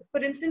belong to.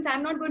 For instance,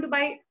 I'm not going to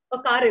buy a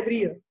car every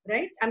year,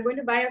 right? I'm going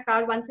to buy a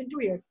car once in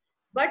 2 years.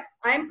 But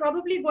I'm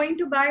probably going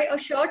to buy a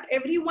shirt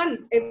every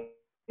month.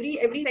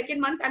 Every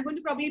second month, I'm going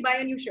to probably buy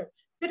a new shirt.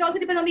 So it also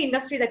depends on the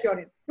industry that you're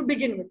in to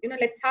begin with.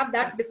 Let's have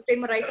that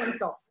disclaimer right on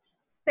top.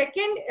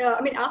 Second,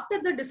 after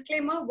the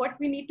disclaimer, what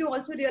we need to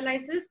also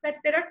realize is that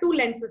there are 2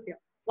 lenses here.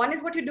 One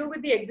is what you do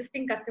with the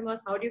existing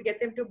customers. How do you get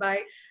them to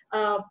buy?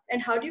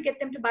 And how do you get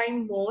them to buy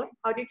more?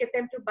 How do you get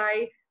them to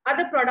buy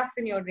other products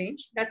in your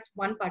range? That's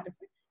one part of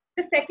it.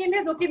 The second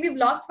is, okay, we've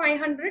lost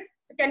 500.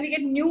 So can we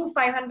get new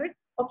 500?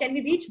 Or can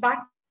we reach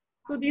back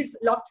to these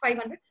lost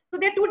 500? So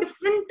there are 2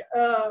 different,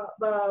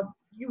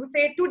 you would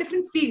say 2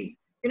 different fields,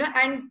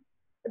 and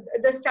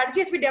the strategy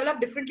has to be developed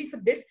differently for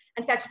this,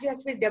 and strategy has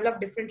to be developed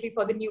differently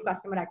for the new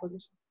customer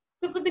acquisition.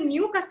 So for the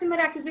new customer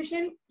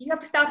acquisition, you have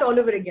to start all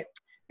over again,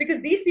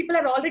 because these people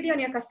are already on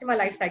your customer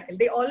life cycle.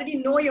 They already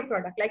know your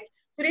product. Like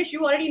Suresh,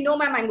 you already know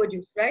my mango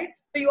juice, right?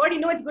 So you already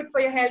know it's good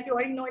for your health. You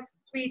already know it's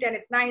sweet and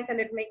it's nice and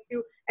it makes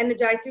you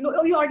energized. You know,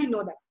 oh, you already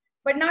know that.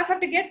 But now if I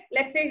have to get,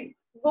 let's say,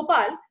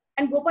 Gopal,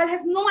 and Gopal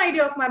has no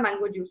idea of my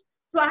mango juice.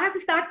 So I have to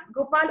start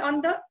Gopal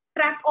on the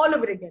track all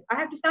over again. I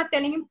have to start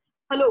telling him,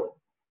 hello,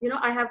 you know,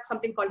 I have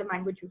something called a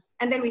mango juice.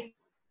 And then we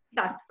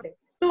start for it.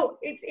 So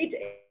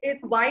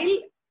while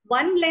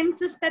one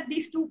lens is that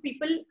these two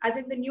people, as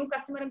in the new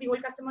customer and the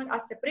old customer,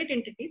 are separate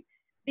entities,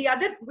 the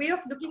other way of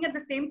looking at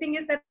the same thing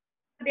is that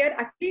they are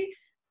actually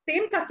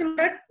same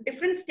customer at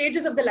different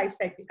stages of the life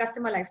cycle,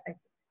 customer life cycle.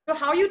 So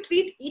how you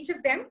treat each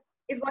of them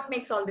is what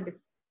makes all the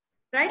difference,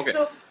 right?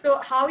 Okay. So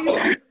how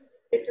you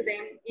it to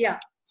them, yeah.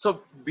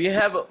 So we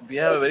have a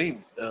very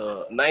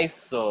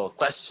nice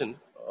question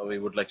we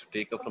would like to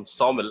take up from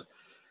Somil.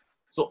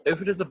 So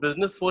if it is a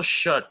business was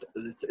shut,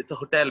 it's a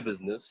hotel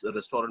business, a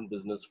restaurant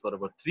business for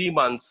about 3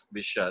 months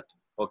we shut,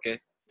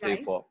 okay, say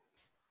Right. for,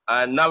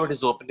 and now it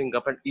is opening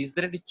up. And is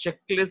there any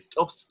checklist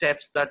of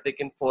steps that they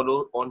can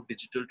follow on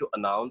digital to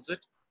announce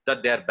it,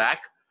 that they are back,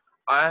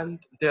 and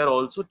they are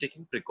also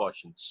taking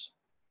precautions?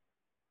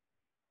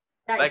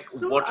 Right. Like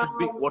So,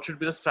 what should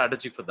be the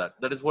strategy for that?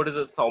 That is what is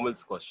a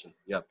Somil's question.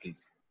 Yeah,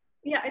 please.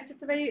 yeah, it's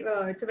a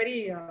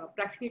very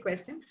practical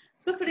question.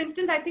 So, for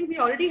instance, I think we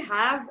already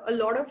have a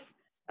lot of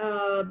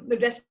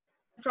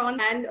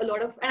restaurants and a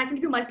lot of, and I can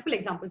give you multiple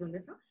examples on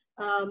this.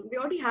 We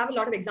already have a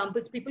lot of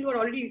examples. People who are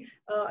already,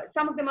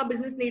 some of them are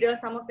business leaders,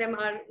 some of them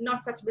are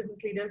not such business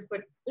leaders.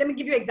 But let me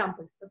give you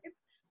examples. Okay.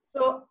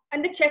 So,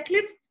 and the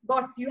checklist,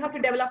 boss, you have to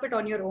develop it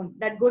on your own.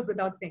 That goes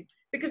without saying,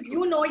 because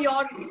you know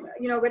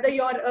whether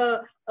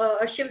you're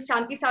a Shiv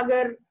Shanti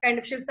Sagar kind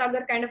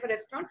of a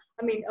restaurant,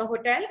 I mean a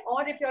hotel,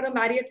 or if you're a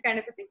Marriott kind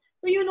of a thing.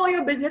 So you know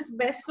your business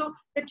best. So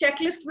the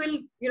checklist will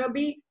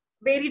be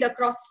varied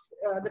across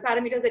the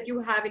parameters that you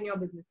have in your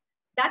business.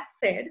 That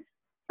said,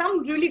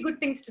 some really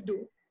good things to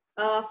do.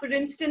 For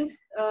instance,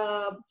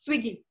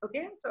 Swiggy,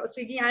 okay? So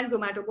Swiggy and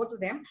Zomato, both of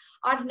them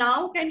are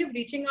now kind of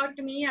reaching out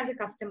to me as a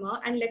customer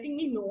and letting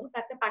me know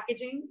that the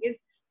packaging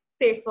is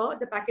safer,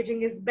 the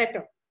packaging is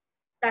better.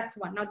 That's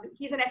one. Now,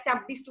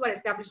 these two are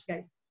established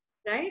guys,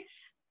 right?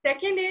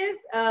 Second is,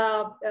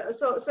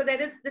 so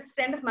there is this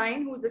friend of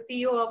mine who's the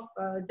CEO of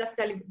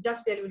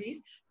Just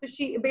Deliveries. So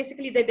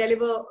they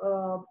deliver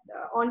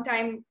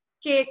on-time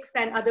cakes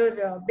and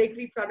other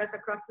bakery products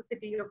across the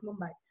city of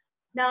Mumbai.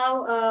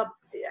 Now,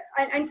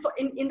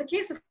 in the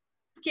case of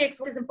cakes,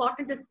 what is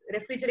important is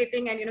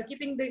refrigerating and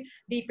keeping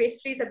the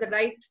pastries at the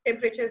right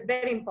temperature is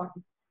very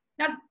important.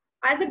 Now,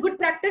 as a good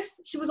practice,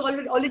 she was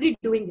already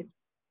doing it.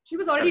 She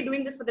was already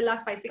doing this for the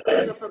last 5-6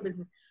 years of her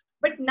business.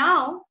 But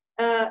now,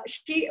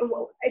 she,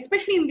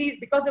 especially in these,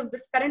 because of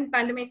this current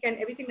pandemic and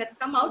everything that's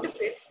come out of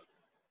it,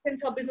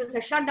 since her business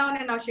has shut down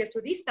and now she has to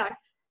restart,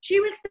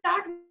 she will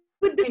start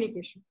with the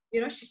communication.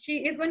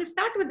 She is going to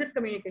start with this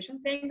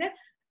communication, saying that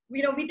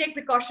we take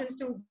precautions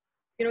to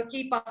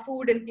keep our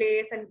food in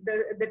place and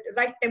the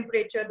right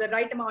temperature, the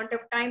right amount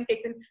of time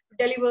taken to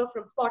deliver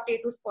from spot A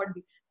to spot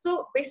B.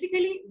 So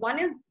basically, one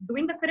is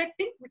doing the correct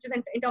thing, which is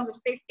in terms of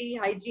safety,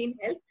 hygiene,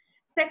 health.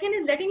 Second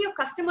is letting your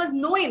customers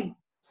know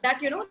that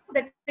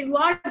that you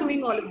are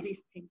doing all of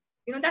these things.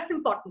 That's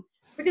important,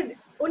 because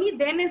only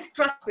then is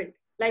trust built.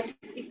 Like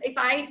if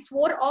I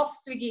swore off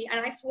Swiggy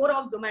and I swore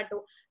off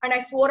Zomato and I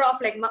swore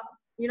off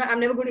I'm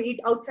never going to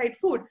eat outside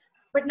food.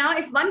 But now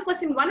if one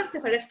of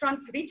the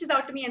restaurants reaches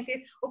out to me and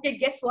says, okay,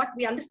 guess what?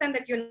 We understand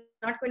that you're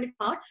not going to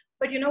come out,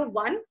 but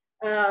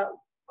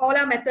all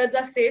our methods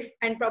are safe,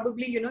 and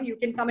probably, you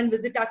can come and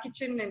visit our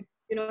kitchen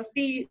and,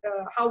 see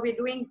how we're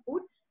doing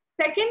food.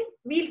 Second,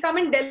 we'll come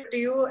and deliver to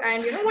you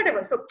and,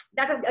 whatever. So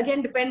that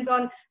again depends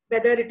on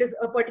whether it is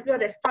a particular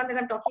restaurant that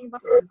I'm talking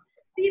about.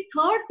 The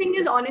third thing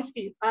is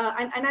honesty.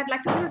 And I'd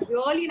like to give a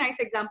really nice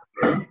example.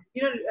 And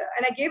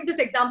I gave this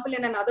example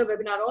in another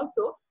webinar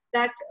also,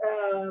 that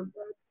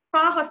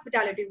Spa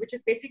Hospitality, which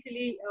is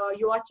basically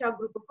Yoacha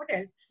group of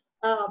hotels.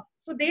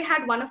 So they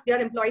had one of their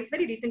employees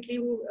very recently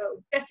who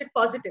tested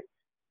positive.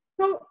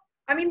 So,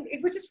 I mean,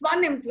 it was just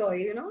one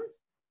employee,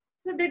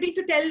 So they need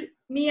to tell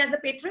me as a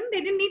patron.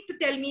 They didn't need to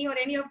tell me or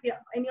any of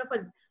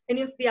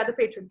the other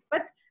patrons.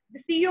 But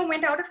the CEO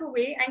went out of her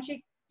way and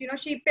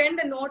she penned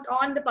a note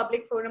on the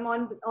public forum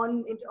on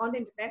the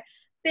internet,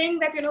 saying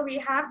that we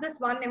have this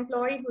one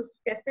employee who's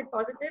tested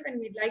positive and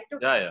we'd like to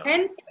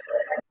hence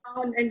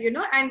down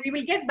and we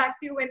will get back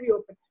to you when we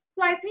open.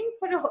 So I think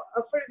for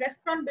a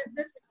restaurant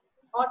business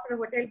or for a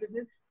hotel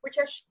business which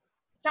has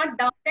shut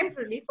down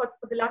temporarily for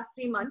the last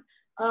 3 months,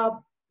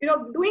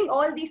 doing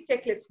all these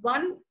checklists.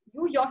 One,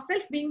 you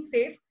yourself being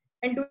safe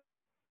and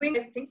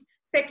doing things.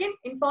 Second,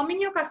 informing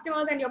your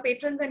customers and your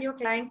patrons and your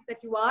clients that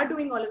you are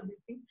doing all of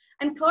these things.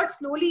 And third,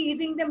 slowly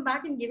easing them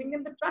back and giving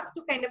them the trust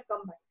to kind of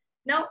come back.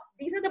 Now,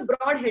 these are the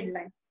broad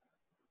headlines.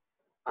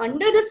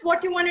 Under this,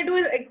 what you want to do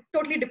is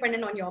totally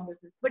dependent on your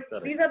business. But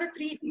these are the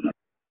three.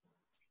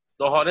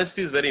 So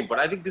honesty is very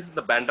important. I think this is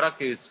the Bandra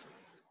case,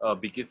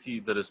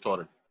 BKC, the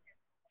restaurant.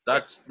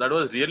 That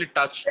was really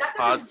touched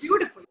hearts.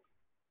 Beautiful.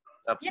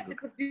 Yes, Absolutely.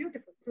 it was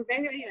beautiful. It was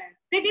very, very nice.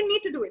 They didn't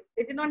need to do it.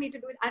 They did not need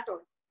to do it at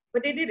all,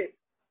 but they did it.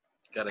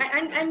 Correct.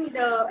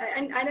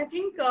 And I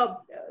think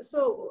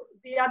so.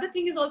 The other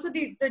thing is also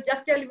the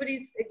just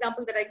deliveries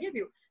example that I gave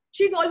you.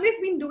 She's always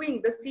been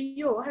doing. The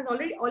CEO has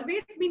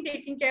always been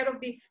taking care of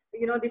the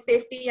the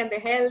safety and the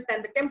health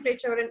and the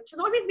temperature, and she's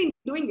always been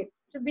doing it.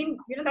 She's been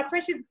that's why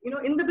she's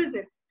in the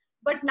business.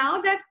 But now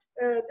that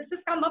this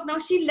has come up, now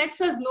she lets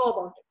us know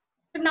about it.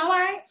 So now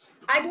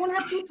I don't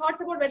have two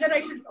thoughts about whether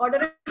I should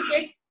order a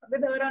cake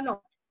with her or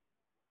not.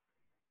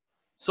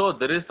 So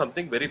there is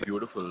something very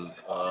beautiful.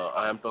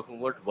 I am talking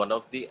about one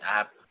of the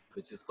app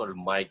which is called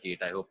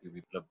MyGate. I hope you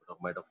people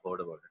might have heard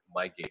about it.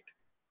 MyGate.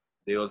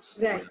 They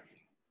also Right.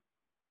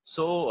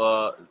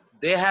 so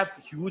they have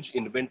huge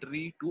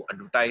inventory to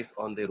advertise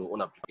on their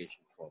own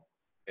application form.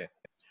 Okay,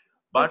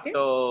 but Okay.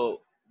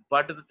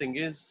 but the thing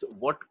is,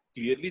 what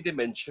clearly they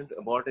mentioned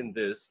about in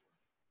this,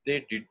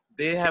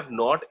 they have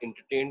not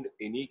entertained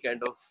any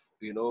kind of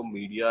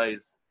media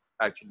is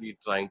actually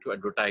trying to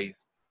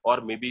advertise, or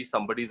maybe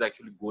somebody is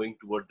actually going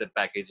towards their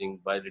packaging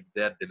while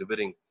they are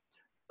delivering.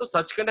 So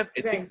such kind of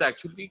Right. ethics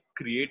actually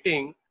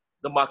creating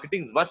the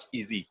marketing is much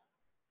easy.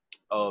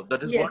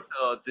 That is what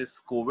Yes. this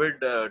COVID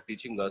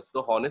teaching us.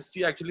 The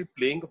honesty actually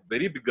playing a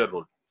very bigger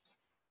role.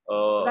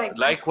 Right.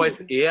 Likewise,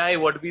 Absolutely. AI,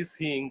 what we're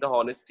seeing, the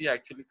honesty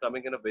actually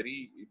coming in a very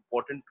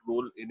important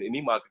role in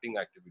any marketing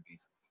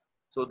activities.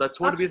 So that's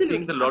what we're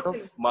seeing. The Absolutely. lot of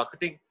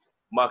Absolutely.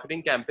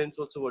 marketing campaigns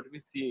also what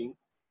we're seeing.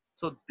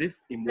 So this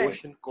Right.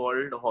 emotion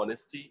called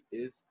honesty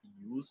is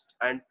used,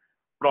 and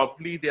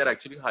properly they are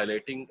actually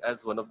highlighting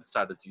as one of the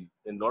strategy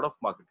in a lot of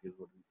marketing is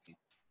what we see.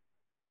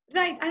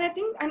 Right. And I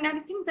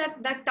think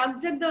that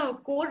tugs at the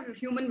core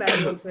human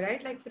value also,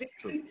 right? Like for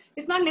True. instance,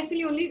 it's not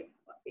necessarily only,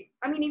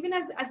 I mean, even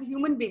as a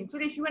human being.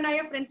 Suresh, you and I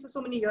are friends for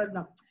so many years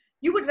now.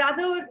 You would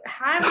rather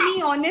have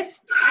me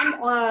honest and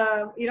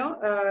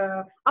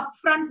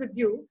upfront with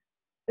you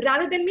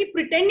rather than me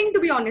pretending to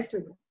be honest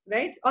with you,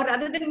 right? Or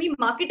rather than me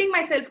marketing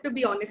myself to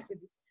be honest with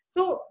you.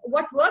 So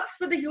what works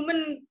for the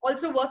human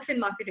also works in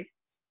marketing.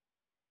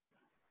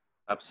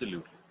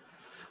 Absolutely.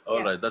 All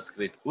Yeah. right, that's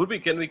great.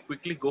 Urvi, can we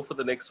quickly go for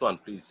the next one,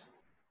 please?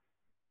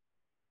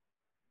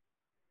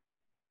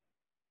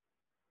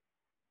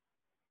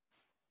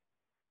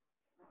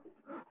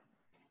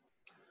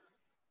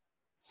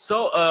 So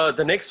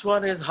the next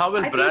one is how will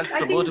I think brands I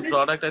promote a think this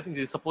product? I think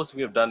we suppose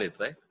we have done it,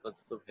 right?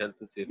 Concept of health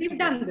and safety we've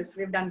done this. awareness.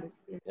 We've done this.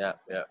 Yes. Yeah,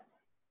 yeah.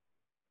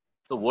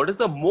 So what is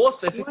the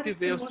most What effective is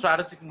way the of most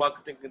strategic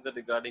marketing in the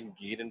regarding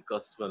gain and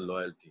customer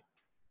loyalty?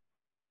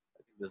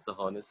 I think that's the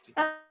honesty.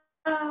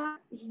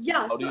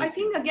 yeah, How do so you I see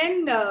think this? again,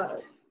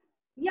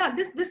 yeah,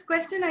 this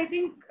question, I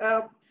think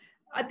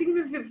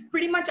we've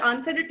pretty much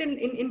answered it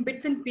in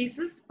bits and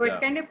pieces, but Yeah,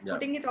 kind of yeah,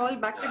 putting it all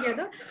back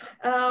together.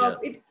 yeah.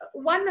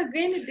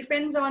 It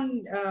depends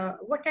on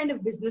what kind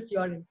of business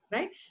you're in,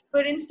 right?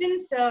 For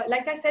instance,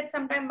 like I said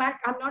sometime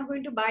back, I'm not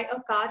going to buy a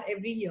car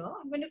every year.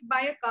 I'm going to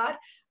buy a car,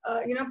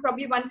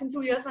 probably once in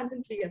 2 years, once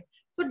in 3 years.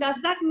 So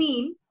does that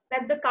mean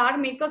that the car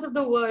makers of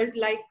the world,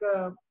 like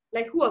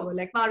whoever,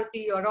 like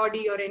Maruti or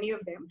Audi or any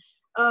of them,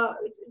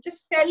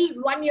 just sell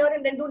 1 year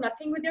and then do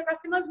nothing with your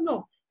customers?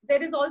 No.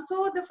 There is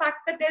also the fact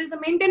that there is a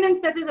maintenance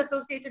that is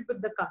associated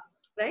with the car,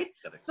 right?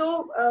 Correct.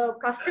 So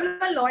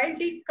customer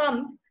loyalty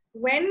comes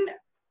when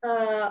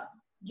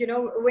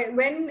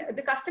when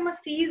the customer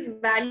sees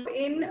value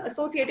in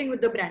associating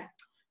with the brand.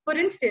 For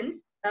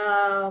instance,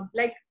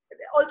 like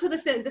also the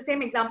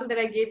same example that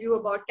I gave you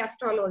about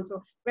Castrol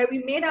also, where we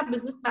made our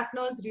business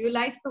partners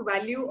realize the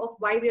value of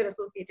why we are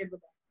associated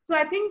with them. So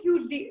I think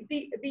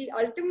the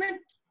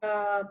ultimate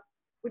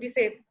would you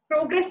say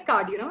progress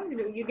card,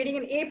 you're getting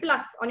an A+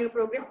 on your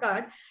progress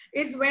card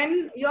is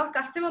when your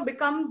customer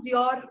becomes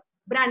your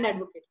brand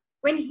advocate.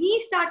 When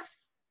he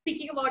starts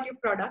speaking about your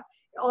product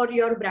or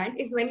your brand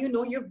is when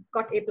you've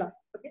got A+.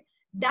 Okay.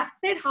 That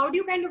said, how do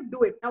you kind of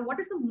do it? Now, what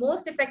is the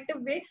most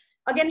effective way?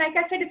 Again, like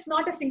I said, it's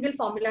not a single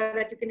formula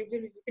that you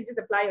can just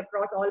apply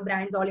across all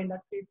brands, all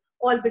industries,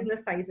 all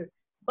business sizes.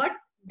 But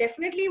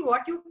definitely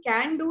what you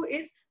can do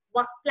is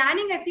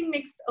planning, I think,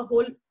 makes a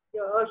whole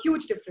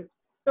huge difference.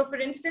 So for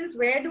instance,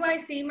 where do I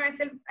see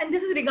myself? And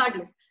this is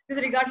regardless. This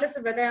is regardless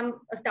of whether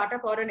I'm a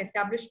startup or an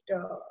established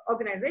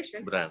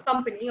organization, Brand.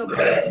 company or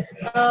brand.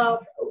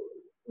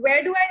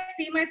 Where do I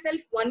see myself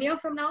 1 year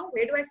from now?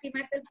 Where do I see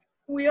myself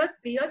 2 years,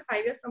 3 years,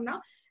 5 years from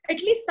now? At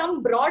least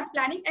some broad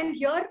planning. And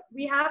here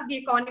we have the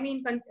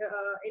economy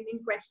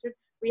in question.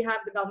 We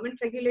have the government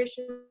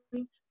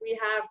regulations. We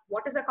have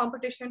what is the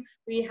competition.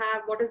 We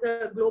have what is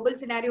the global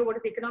scenario. What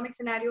is the economic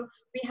scenario.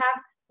 We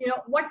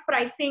have, what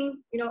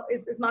pricing,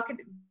 is market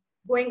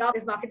going up,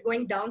 is market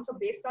going down. So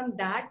based on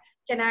that,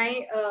 can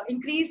I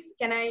increase?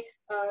 Can I,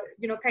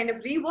 kind of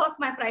rework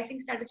my pricing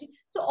strategy?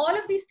 So all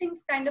of these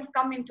things kind of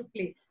come into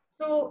play.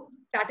 So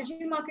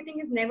strategy marketing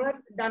is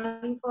never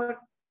done for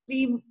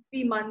three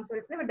months, or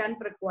it's never done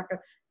for a quarter.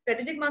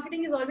 Strategic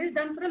marketing is always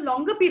done for a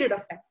longer period of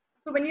time.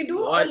 So when you do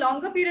So a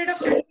longer period of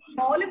time,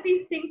 all of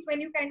these things, when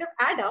you kind of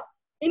add up,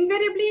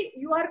 invariably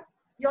your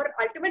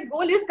ultimate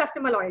goal is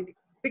customer loyalty,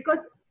 because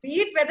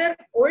be it whether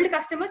old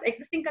customers,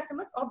 existing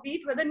customers, or be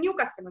it whether new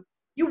customers.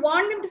 You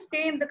want them to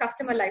stay in the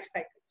customer life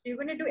cycle. So you're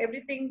going to do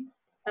everything,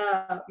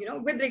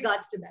 with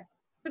regards to that.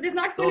 So there's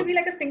not going to be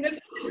like a single.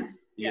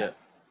 Yeah.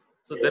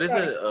 So there is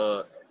Sorry.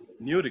 a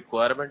new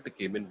requirement that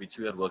came in which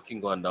we are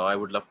working on now. I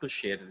would love to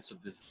share it. So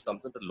this is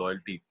something to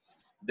loyalty.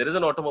 There is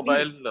an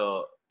automobile,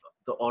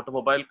 the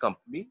automobile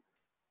company.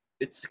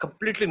 It's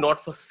completely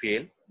not for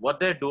sale. What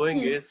they're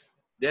doing is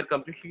they're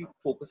completely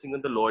focusing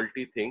on the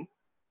loyalty thing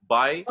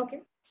by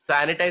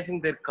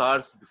sanitizing their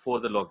cars before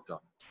the lockdown.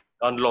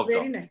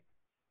 Very nice.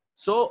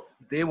 So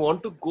they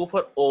want to go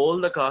for all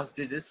the cars.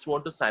 They just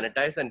want to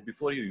sanitize, and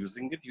before you're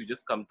using it, you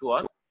just come to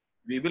us.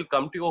 We will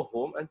come to your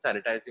home and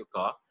sanitize your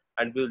car,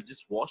 and we'll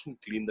just wash and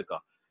clean the car.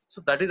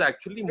 So that is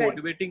actually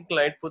motivating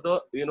client for the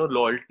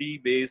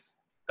loyalty based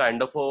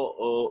kind of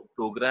a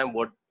program.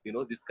 What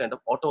this kind of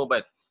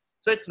automobile.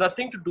 So it's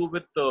nothing to do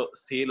with the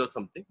sale or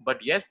something.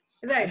 But yes,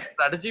 the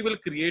strategy will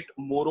create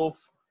more of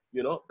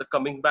the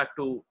coming back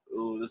to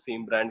the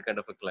same brand kind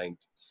of a client.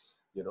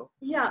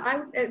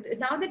 Yeah,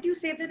 now that you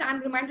say that,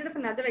 I'm reminded of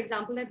another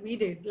example that we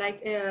did.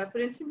 Like, for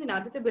instance, in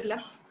Anvitha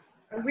Birla,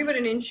 we were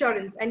in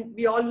insurance, and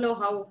we all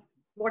know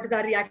what is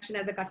our reaction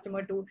as a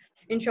customer to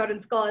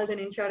insurance calls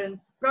and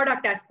insurance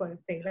product as per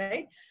se,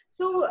 right?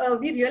 So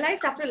we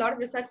realized after a lot of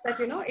research that,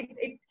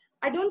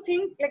 I don't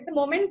think like the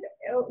moment,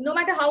 no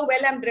matter how well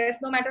I'm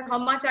dressed, no matter how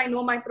much I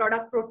know my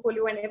product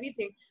portfolio and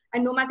everything,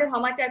 and no matter how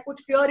much I put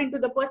fear into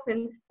the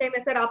person saying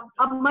that, sir,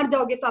 आप मर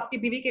जाओगे तो आपकी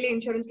बीवी के लिए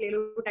insurance ले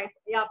लो type,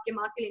 या आपके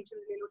माँ के लिए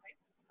insurance ले लो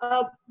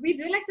type. We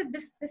realized that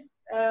this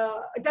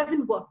it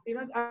doesn't work.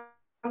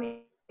 I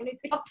mean,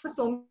 it's worked for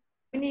so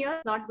many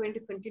years, not going to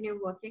continue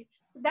working.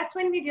 So that's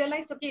when we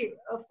realized, okay,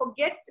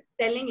 forget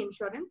selling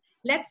insurance.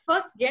 Let's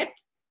first get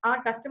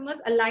our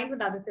customers aligned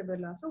with Aditya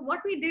Birla. So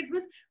what we did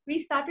was we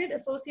started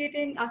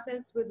associating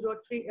ourselves with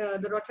Rotary,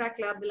 the Rotary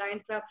Club, the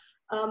Lions Club,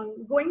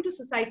 going to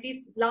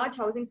societies, large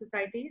housing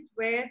societies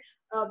where,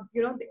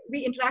 we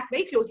interact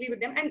very closely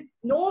with them, and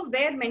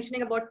nowhere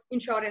mentioning about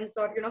insurance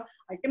or,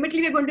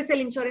 ultimately we're going to sell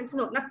insurance.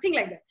 No, nothing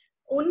like that.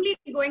 Only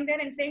going there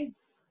and saying,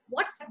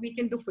 what's we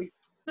can do for you?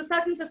 So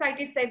certain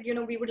societies said,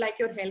 we would like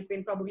your help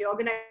in probably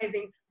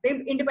organizing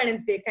the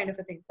Independence Day kind of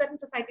a thing. Certain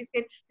societies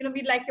said,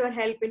 we'd like your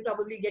help in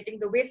probably getting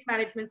the waste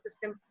management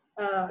system,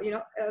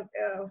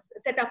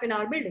 set up in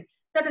our building.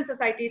 Certain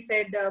societies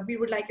said, we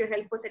would like your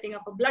help for setting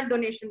up a blood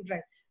donation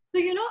drive. So,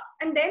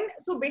 and then,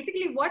 so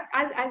basically what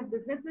as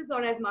businesses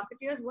or as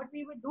marketeers, what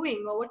we were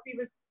doing or what we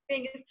were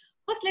saying is,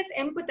 first let's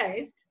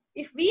empathize.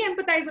 If we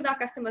empathize with our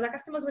customers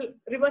will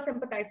reverse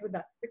empathize with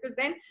us, because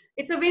then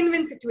it's a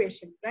win-win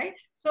situation, right?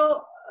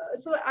 So,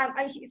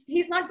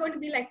 he's not going to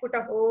be like put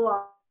up,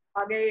 oh,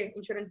 aage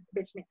insurance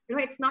bechne.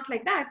 It's not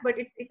like that, but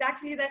it's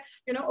actually that,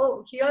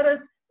 here is,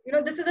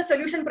 this is a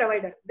solution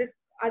provider. This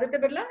Aditya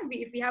Birla,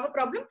 if we have a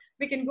problem,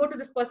 we can go to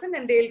this person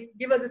and they'll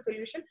give us a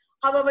solution,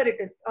 however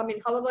it is. I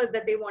mean, however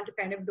that they want to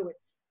kind of do it.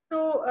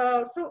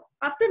 So, so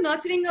after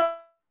nurturing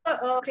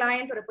a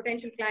client or a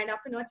potential client,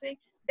 after nurturing,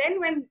 then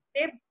when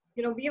they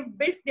we have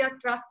built their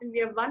trust and we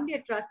have won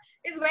their trust,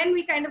 is when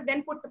we kind of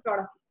then put the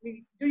product.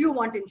 Do you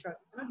want insurance?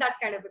 That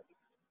kind of a thing.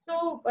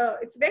 So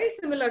it's very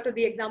similar to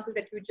the example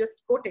that you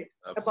just quoted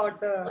about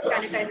the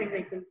sanitizing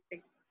vehicles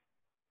thing.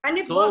 And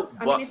it works.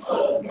 I mean, it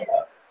works.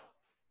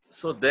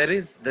 So there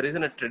is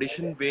in a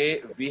tradition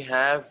way we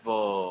have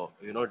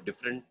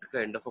different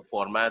kind of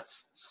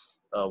formats.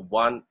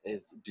 One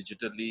is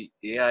digitally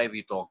AI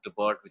we talked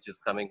about, which is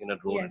coming in a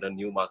role in a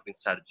new marketing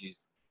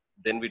strategies.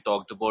 Then we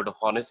talked about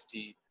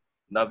honesty.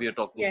 Now we are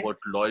talking about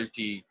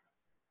loyalty.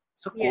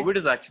 So COVID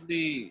is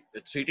actually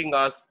treating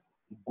us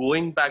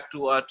going back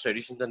to our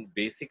traditions and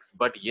basics,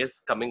 but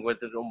yes, coming with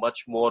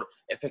much more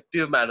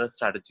effective manner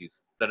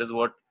strategies. That is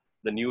what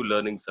the new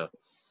learnings are.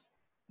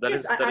 That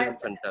is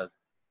fantastic.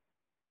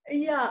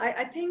 Yeah,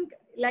 I think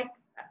like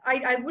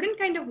I wouldn't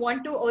kind of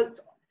want to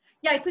also.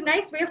 Yeah, it's a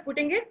nice way of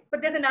putting it,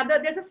 but there's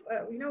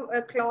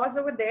a clause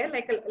over there,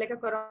 like a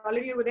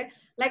corollary over there.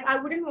 Like I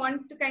wouldn't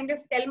want to kind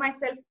of tell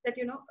myself that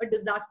a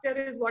disaster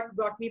is what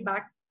brought me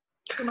back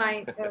to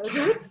my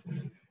roots.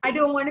 I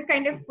don't want to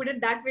kind of put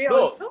it that way.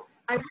 No. Also,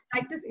 I would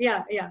like to.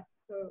 Yeah.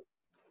 So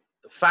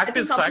fact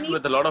is fact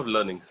with a lot of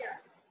learnings. Yeah.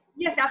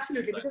 Yes,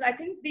 absolutely. Because I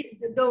think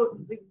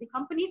the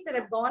companies that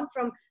have gone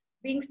from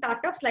being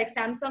startups like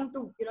Samsung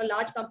to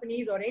large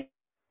companies or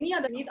any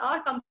other companies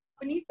are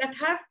companies that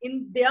have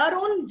in their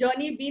own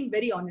journey been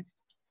very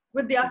honest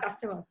with their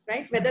customers,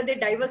 right? Whether they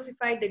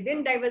diversified, they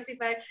didn't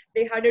diversify,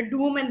 they had a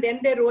doom and then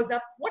they rose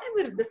up,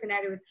 whatever the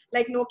scenario is.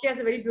 Like Nokia is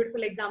a very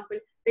beautiful example.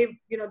 They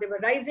were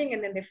rising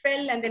and then they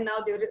fell and then now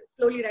they're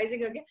slowly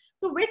rising again.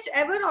 So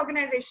whichever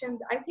organization,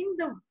 I think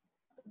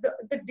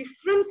the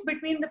difference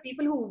between the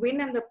people who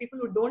win and the people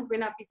who don't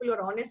win are people who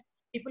are honest,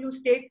 people who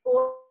stay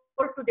core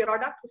to their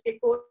product, who stay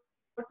core.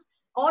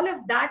 All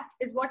of that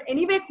is what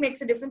anyway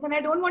makes a difference. And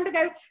I don't want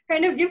to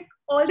kind of give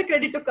all the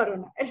credit to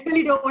Corona. I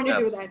really don't want to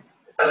do that.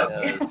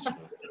 Yeah, that's true.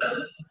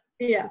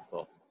 Yeah.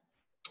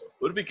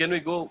 Urbi, can we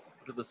go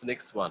to this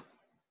next one?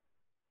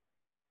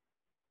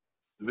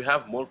 Do we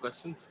have more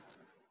questions?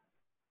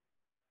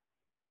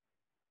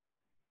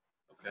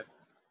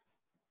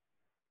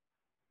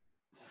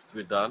 This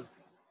we're done.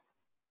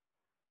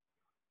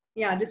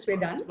 Yeah, this we're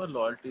done. Customer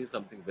loyalty is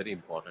something very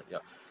important. Yeah.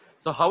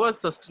 So how has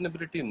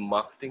sustainability in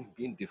marketing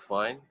been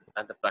defined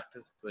and the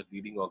practice by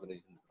leading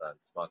organizations,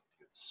 brands,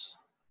 marketers?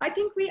 I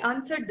think we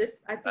answered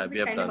this. I think We we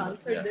have kind of done that,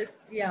 answered yeah. this.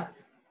 Yeah.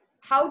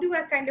 How do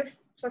I kind of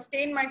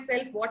sustain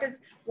myself? What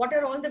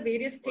are all the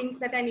various things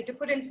that I need to?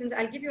 For instance,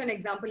 I'll give you an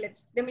example.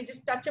 Let me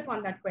just touch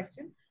upon that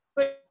question.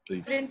 For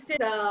Please. instance,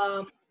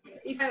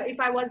 if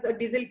I was a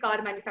diesel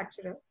car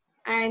manufacturer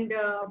and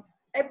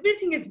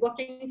everything is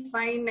working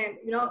fine and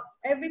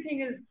everything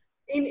is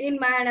in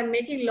my hand, I'm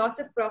making lots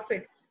of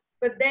profit.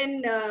 But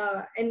then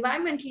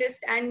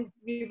environmentalists, and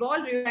we've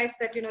all realized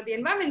that the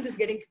environment is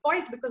getting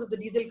spoiled because of the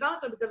diesel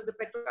cars or because of the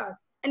petrol cars.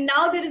 And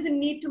now there is a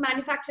need to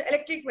manufacture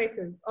electric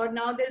vehicles, or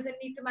now there is a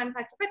need to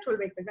manufacture petrol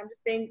vehicles. I'm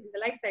just saying in the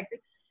life cycle.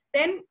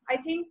 Then I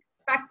think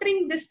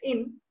factoring this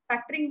in,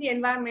 factoring the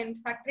environment,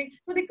 so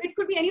it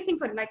could be anything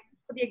for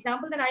the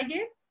example that I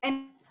gave.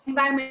 And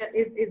environment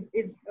is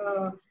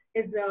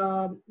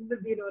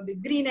the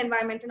green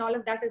environment and all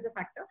of that is a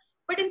factor.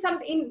 But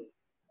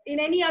in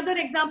any other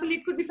example,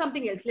 it could be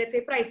something else. Let's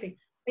say pricing.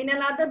 In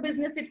another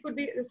business, it could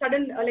be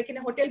sudden, like in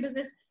a hotel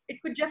business,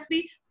 it could just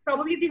be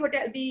probably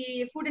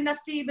the food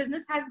industry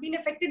business has been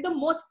affected the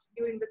most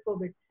during the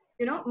COVID,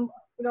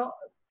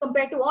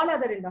 compared to all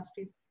other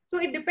industries. So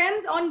it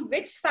depends on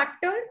which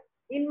factor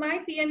in my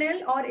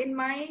P&L or in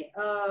my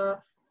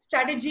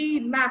strategy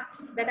map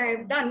that I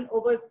have done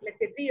over, let's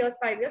say, 3 years,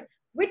 5 years,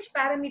 which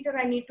parameter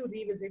I need to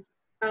revisit.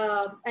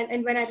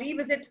 And when I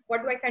revisit,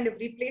 what do I kind of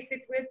replace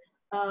it with?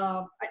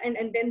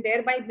 And then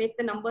thereby make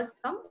the numbers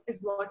come is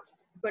what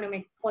is going to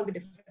make all the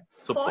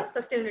difference for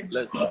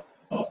sustainability.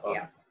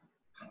 Yeah.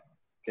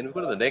 Can we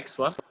go to the next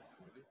one?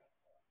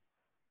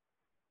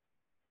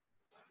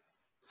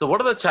 So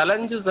what are the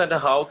challenges and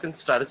how can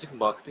strategic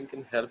marketing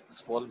can help the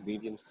small,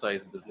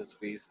 medium-sized business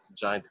face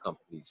giant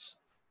companies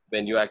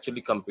when you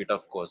actually compete,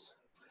 of course?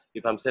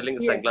 If I'm selling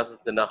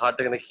sunglasses in a hut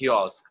in a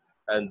kiosk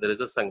and there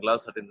is a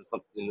sunglass hut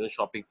in the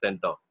shopping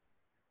center.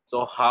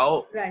 So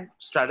how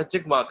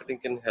strategic marketing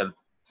can help?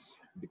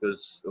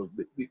 Because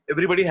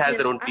everybody has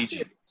their own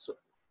TG. So.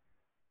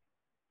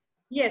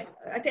 Yes,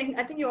 I think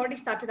you already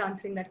started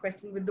answering that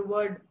question with the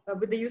word,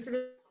 with the use of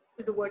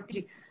the word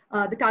TG,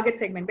 the target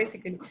segment,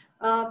 basically.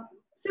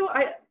 So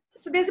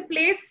there's a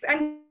place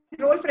and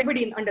role for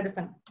everybody under the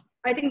sun.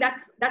 I think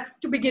that's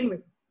to begin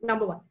with,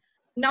 number one.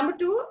 Number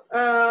two,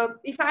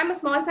 if I'm a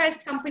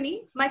small-sized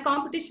company, my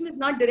competition is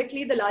not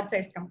directly the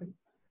large-sized company.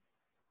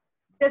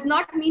 Does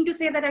not mean to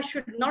say that I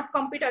should not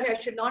compete or I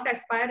should not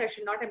aspire, I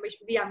should not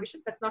be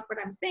ambitious. That's not what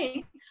I'm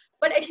saying.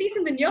 But at least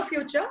in the near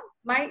future,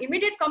 my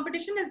immediate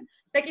competition is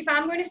like if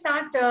I'm going to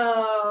start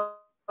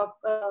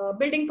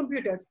building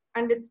computers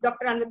and it's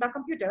Dr. Anvitha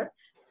Computers,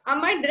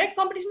 my direct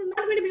competition is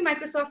not going to be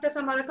Microsoft or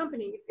some other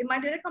company. My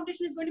direct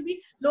competition is going to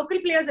be local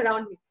players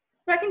around me.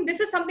 So I think this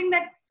is something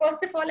that,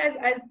 first of all,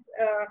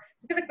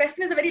 because the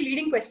question is a very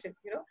leading question,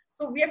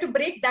 so we have to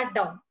break that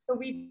down. So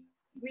we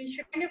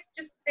should kind of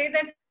just say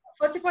that,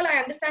 first of all, I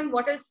understand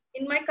what is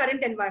in my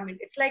current environment.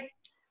 It's like,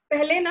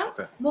 पहले ना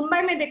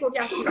Mumbai में देखो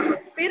क्या scene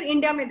है, फिर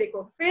India में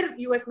देखो, फिर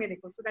US में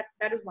देखो. So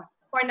that is one.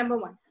 Point number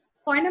one.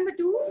 Point number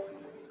two,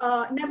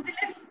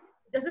 nevertheless,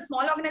 does a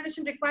small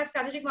organization require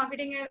strategic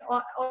marketing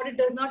or it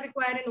does not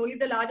require and only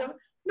the large?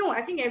 No,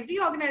 I think every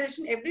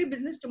organization, every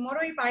business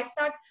tomorrow, if I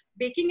start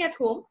baking at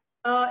home,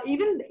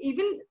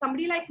 even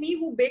somebody like me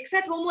who bakes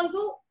at home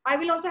also, I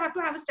will also have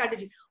to have a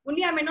strategy.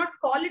 Only I may not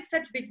call it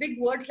such big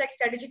words like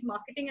strategic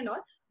marketing and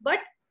all, but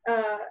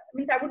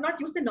means I would not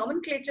use the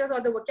nomenclatures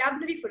or the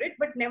vocabulary for it,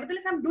 but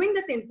nevertheless, I'm doing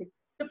the same thing.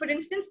 So for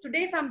instance,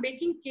 today, if I'm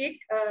baking cake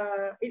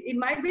in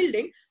my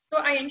building, so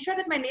I ensure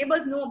that my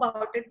neighbors know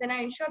about it. Then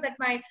I ensure that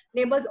my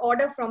neighbors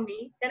order from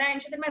me. Then I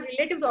ensure that my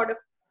relatives order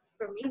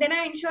from me. Then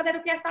I ensure that,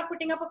 okay, I start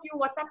putting up a few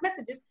WhatsApp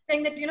messages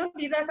saying that,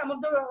 these are some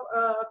of the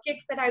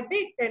cakes that I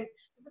baked and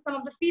this is some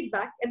of the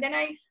feedback. And then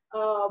I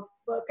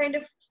kind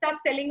of start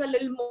selling a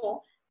little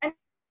more. And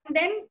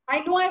then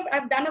I know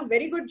I've done a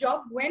very good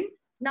job when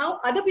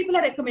now other people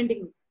are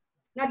recommending me.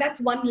 Now that's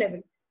one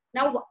level.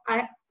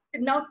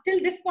 Now till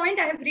this point,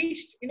 I have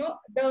reached,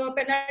 the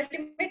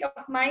penultimate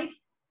of my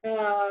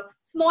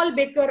small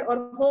baker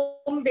or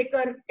home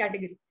baker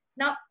category.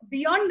 Now,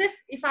 beyond this,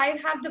 if I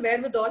have the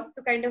wherewithal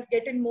to kind of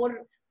get in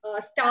more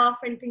staff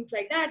and things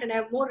like that, and I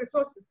have more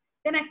resources,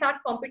 then I start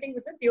competing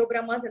with the Theo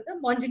Brahmas and the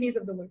Monginis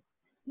of the world.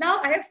 Now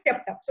I have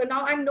stepped up. So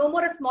now I'm no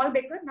more a small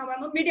baker. Now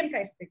I'm a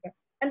medium-sized baker.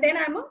 And then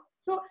I'm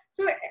so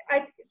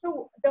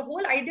the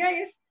whole idea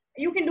is,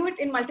 you can do it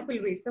in multiple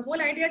ways. The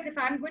whole idea is if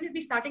I'm going to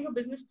be starting a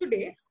business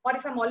today, or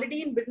if I'm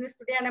already in business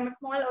today and I'm a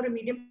small or a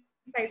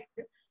medium-sized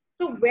business,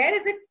 so where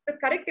is it, the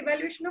correct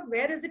evaluation of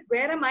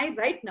where am I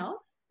right now?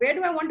 Where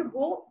do I want to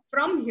go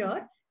from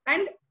here?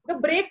 And the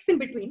breaks in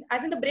between,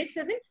 as in the breaks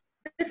as in,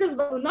 this is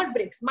not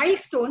breaks,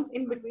 milestones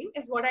in between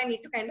is what I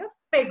need to kind of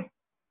peg.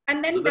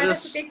 And then that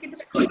has to take into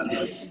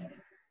consideration.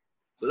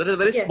 So there is a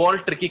very small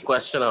tricky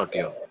question out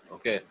here.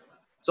 Okay.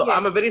 So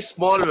I'm a very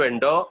small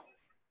vendor.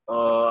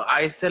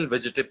 I sell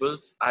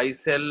vegetables. I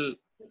sell,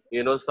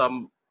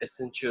 some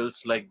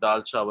essentials like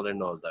dal chawal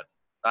and all that.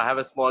 I have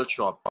a small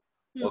shop.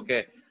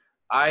 Okay.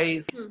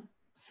 I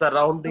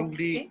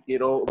surroundingly, Okay. you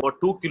know, about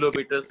 2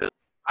 kilometers,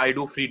 I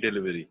do free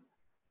delivery.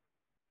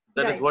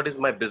 That is Right. what is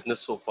my business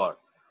so far.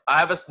 I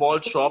have a small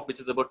shop which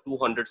is about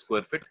 200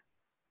 square feet,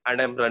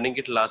 and I'm running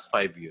it last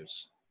 5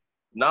 years.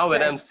 Now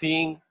when I'm Right.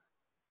 seeing,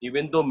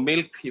 even though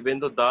milk, even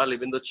though dal,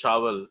 even though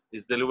chawal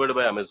is delivered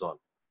by Amazon,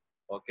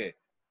 okay,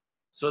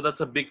 so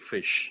that's a big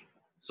fish.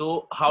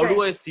 So how do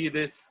Right. I see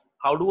this?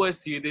 How do I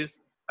see this?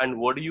 And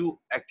what do you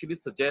actually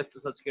suggest to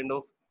such kind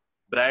of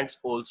brands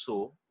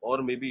also, or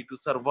maybe to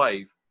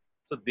survive?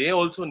 So they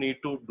also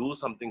need to do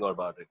something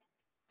about it.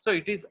 So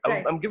it is,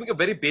 Right. I'm giving a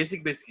very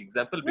basic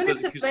example, No,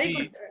 because it's a if you very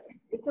good. see,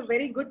 It's a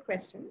very good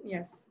question.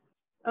 Yes.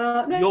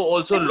 you No,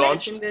 also it's a great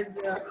question. launched,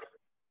 There's. if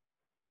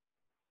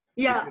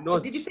Yeah. you know,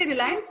 Did you say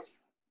Reliance?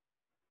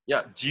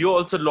 yeah, Geo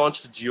also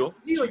launched Geo.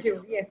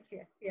 Geo. Yes.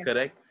 Yes. Yes.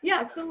 Correct.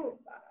 Yeah. So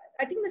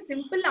I think the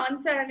simple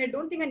answer, and I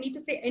don't think I need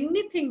to say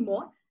anything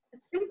more. The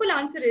simple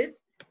answer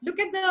is look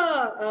at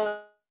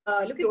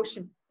the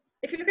ocean.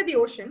 If you look at the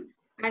ocean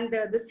and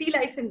the sea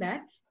life in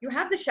that, you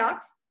have the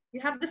sharks,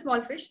 you have the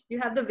small fish, you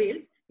have the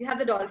whales, you have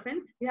the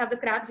dolphins, you have the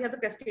crabs, you have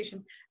the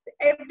crustaceans.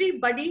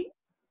 Everybody,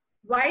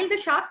 while the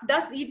shark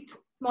does eat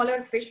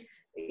smaller fish,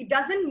 it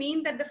doesn't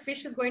mean that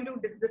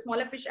the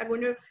smaller fish are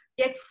going to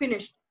get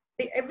finished.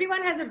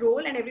 Everyone has a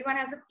role and everyone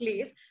has a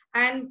place,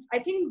 and I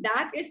think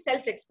that is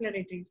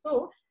self-explanatory.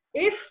 So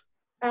if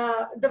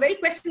the very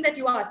question that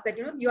you asked, that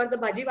you are the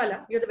bhaji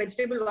wala, you're the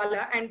vegetable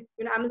wala, and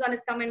Amazon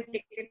has come and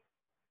taken,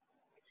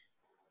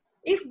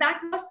 if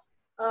that was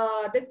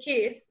the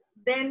case,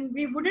 then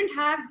we wouldn't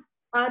have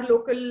our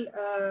local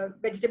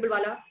vegetable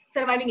wala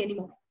surviving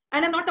anymore.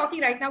 And I'm not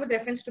talking right now with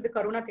reference to the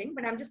corona thing,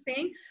 but I'm just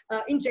saying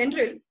in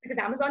general, because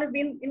Amazon has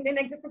been in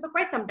existence for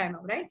quite some time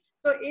now, right?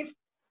 So if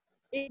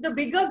the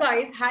bigger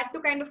guys had to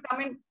kind of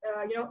come and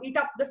eat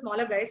up the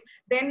smaller guys,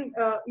 then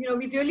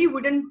we really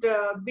wouldn't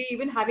be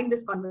even having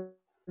this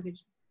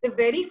conversation. The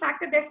very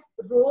fact that there's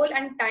role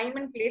and time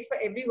and place for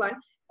everyone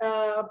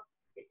uh,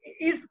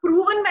 is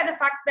proven by the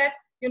fact that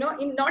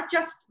in not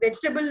just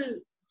vegetable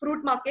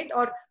fruit market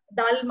or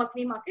dal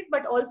makhni market,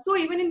 but also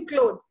even in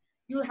clothes,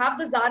 you have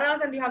the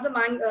Zaras and you have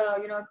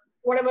the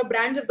whatever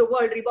brands of the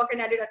world, Reebok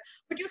and Adidas,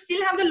 but you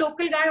still have the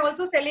local guy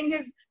also selling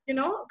his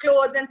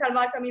clothes and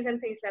salwar kameez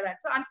and things like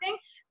that. So I'm saying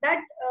that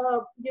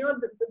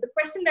the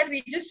question that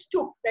we just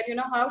took, that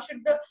how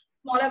should the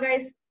smaller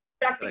guys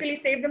practically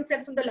save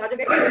themselves from the larger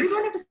guys? You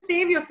don't have to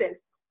save yourself,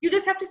 you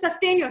just have to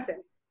sustain yourself.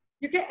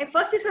 You can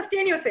first, you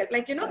sustain yourself,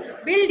 like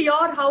build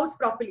your house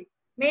properly.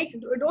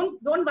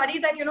 Don't worry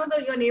that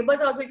your neighbor's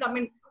house will come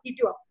and eat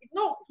you up.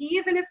 No, he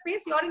is in his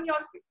space, you're in your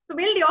space. So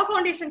build your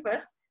foundation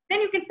first,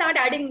 then you can start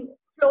adding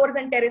floors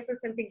and terraces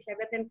and things like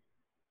that,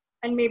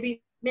 and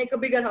maybe make a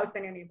bigger house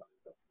than your neighbor.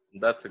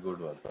 That's a good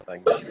one.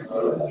 Thank you.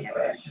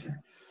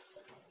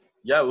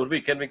 Yeah,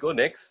 Urvi, can we go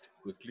next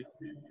quickly?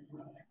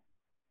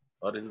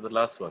 Or is it the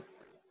last one?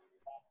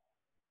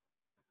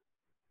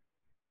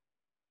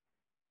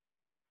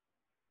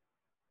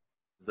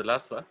 Is the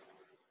last one?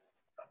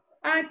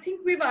 I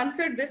think we've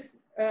answered this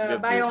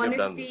by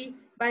honesty,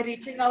 by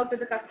reaching out to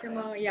the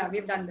customer. Yeah,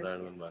 we've done this.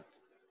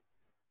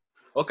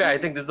 Okay, I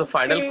think this is the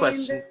final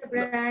question.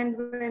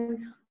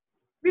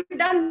 We've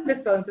done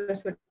this also,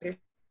 Suresh.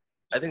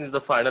 I think this is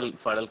the final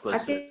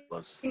question.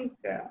 I think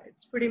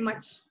it's pretty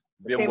much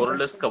we have more or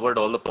less covered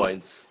all the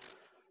points.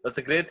 That's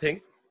a great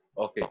thing.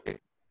 Okay.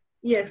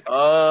 Yes.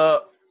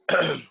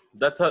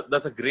 That's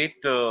a great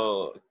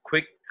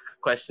quick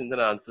questions and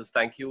answers.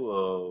 Thank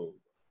you,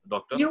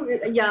 Doctor.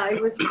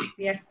 It was.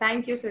 Yes,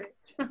 thank you,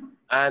 Suresh.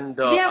 And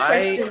we have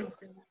questions.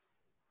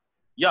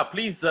 Yeah,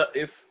 please,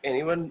 if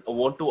anyone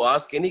want to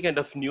ask any kind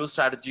of new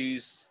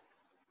strategies,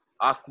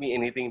 ask me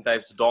anything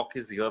types. Doc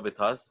is here with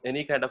us.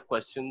 Any kind of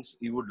questions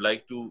you would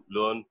like to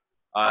learn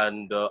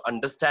and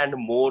understand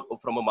more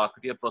from a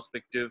marketer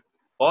perspective,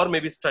 or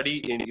maybe study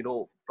in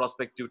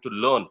perspective to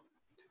learn.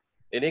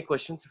 Any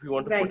questions if you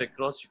want to put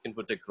across, you can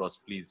put across,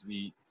 please.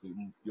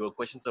 Your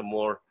questions are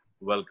more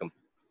welcome.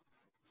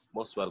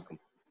 Most welcome.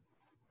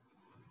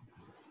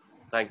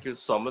 Thank you,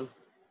 Somal.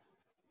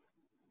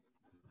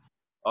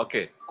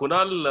 Okay,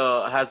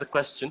 Kunal has a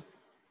question.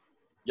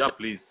 Yeah,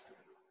 please.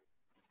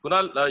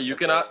 Kunal,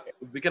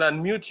 we can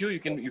unmute you. You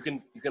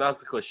can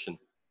ask the question.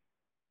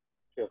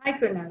 Sure. Hi,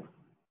 Kunal.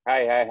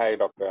 Hi,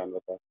 Dr.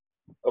 Anvitha.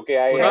 Okay,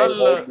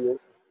 Kunal, I heard you.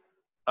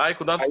 Hi,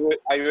 Kunal.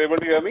 Are you able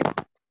to hear me?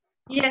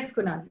 Yes,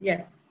 Kunal.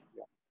 Yes.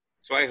 Yeah.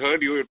 So I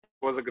heard you. It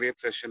was a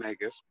great session, I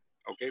guess.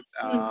 Okay.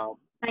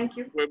 Thank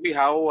you. Probably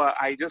how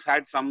I just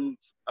had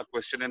a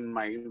question in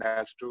mind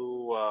as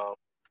to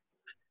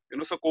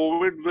so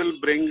COVID will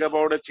bring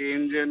about a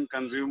change in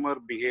consumer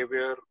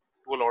behavior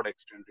to a lot of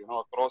extent.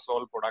 Across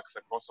all products,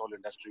 across all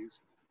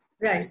industries.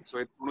 Right. So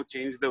it's going to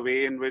change the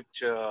way in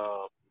which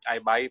I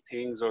buy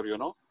things, or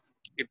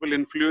it will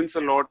influence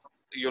a lot.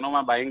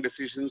 My buying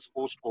decisions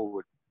post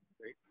COVID.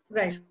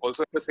 Right.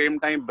 Also, at the same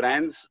time,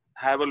 brands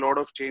have a lot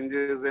of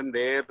changes in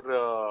their,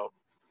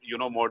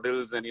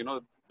 models and,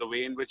 the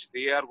way in which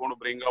they are going to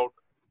bring out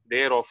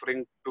their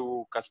offering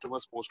to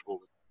customers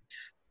post-COVID.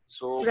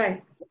 So,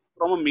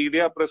 from a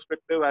media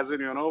perspective, as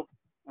in, you know,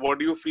 what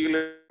do you feel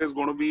is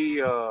going to be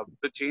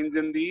the change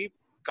in the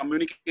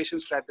communication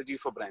strategy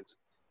for brands?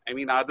 I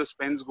mean, are the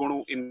spends going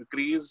to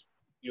increase?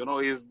 You know,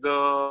 is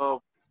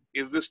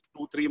this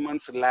 2-3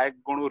 months lag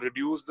going to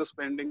reduce the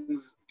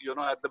spendings, you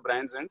know, at the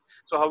brand's end?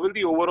 So how will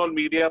the overall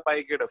media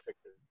pie get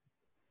affected?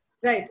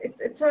 Right.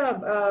 It's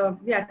a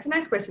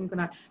nice question,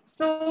 Kunal.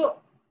 So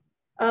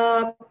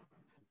uh,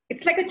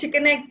 it's like a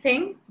chicken egg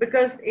thing,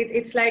 because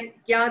it's like,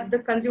 yeah, the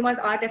consumers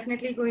are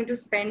definitely going to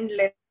spend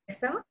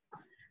lesser.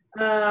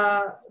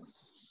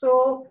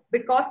 So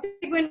because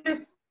they're going to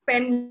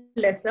spend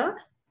lesser,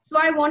 so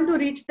I want to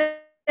reach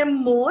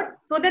them more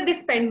so that they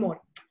spend more,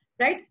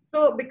 right?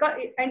 So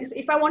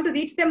if I want to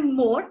reach them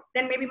more,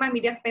 then maybe my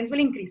media spends will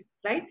increase,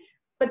 right?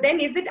 But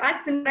then is it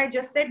as simple? I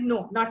just said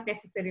no, not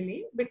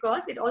necessarily,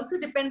 because it also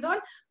depends on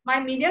my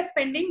media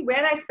spending,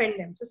 where I spend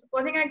them. So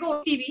supposing I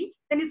go TV,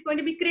 then it's going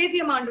to be crazy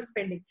amount of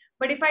spending.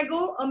 But if I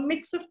go a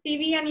mix of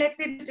TV and let's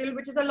say digital,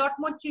 which is a lot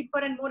more cheaper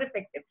and more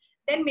effective,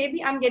 then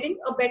maybe I'm getting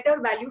a better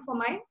value for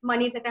my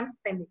money that I'm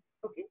spending.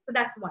 Okay, so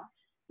that's one.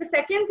 The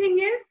second thing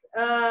is,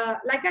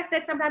 like I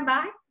said sometime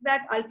back,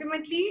 that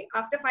ultimately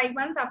after 5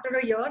 months, after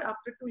a year,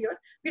 after 2 years,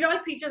 we're all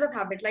creatures of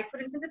habit. Like for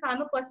instance, if I'm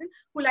a person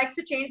who likes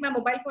to change my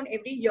mobile phone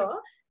every year,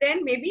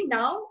 then maybe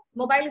now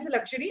mobile is a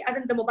luxury, as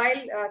in the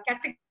mobile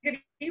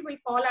category will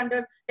fall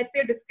under, let's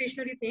say, a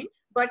discretionary thing,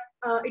 but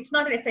it's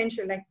not an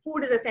essential. Like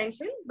food is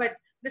essential, but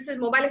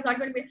mobile is not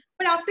going to be.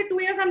 But after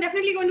 2 years, I'm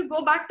definitely going to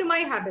go back to my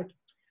habit.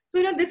 So,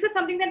 you know, this is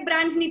something that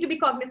brands need to be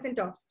cognizant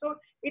of. So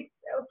it's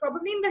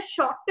probably in the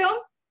short term,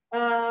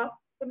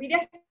 the media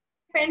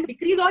spend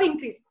decrease or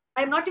increase.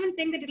 I'm not even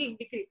saying that it will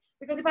decrease,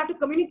 because if I have to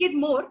communicate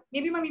more,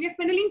 maybe my media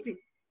spend will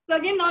increase. So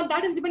again, now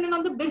that is dependent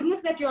on the business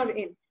that you're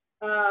in.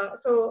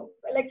 So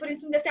like for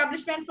instance,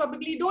 established brands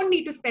probably don't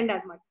need to spend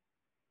as much.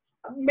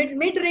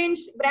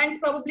 Mid-range brands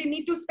probably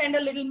need to spend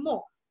a little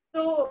more.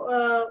 So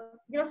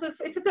you know, so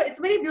it's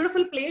a very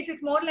beautiful play.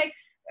 It's more like,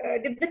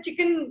 did the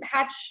chicken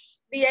hatch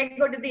the egg,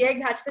 or did the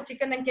egg hatch the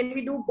chicken, and can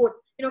we do both?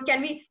 You know,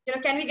 can we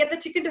get the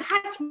chicken to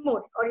hatch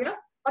more,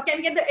 or can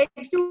we get the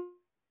eggs to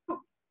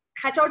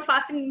hatch out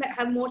fast and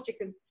have more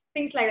chickens?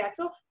 Things like that.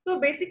 So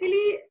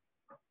basically,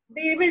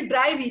 they will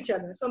drive each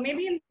other. So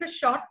maybe in the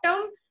short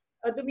term,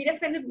 the media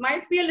spend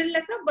might be a little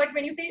lesser, but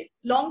when you say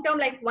long term,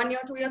 like 1 year,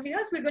 2 years, 3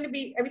 years,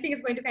 everything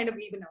is going to kind of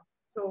even out.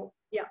 So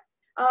yeah.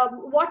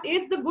 What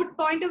is the good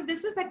point of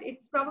this is that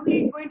it's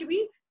probably going to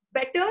be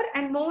better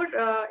and more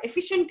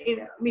efficient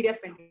in media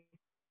spending.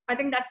 I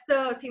think that's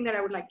the thing that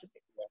I would like to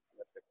say.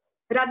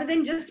 Yeah, rather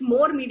than just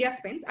more media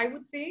spends, I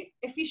would say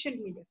efficient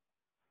media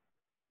spends.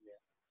 Yeah.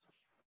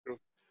 True.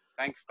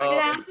 Thanks. Did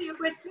I answer your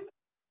question?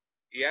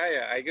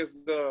 Yeah. I guess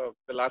the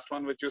last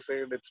one which you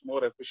said, it's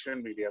more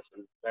efficient media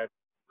spends.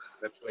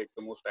 That's like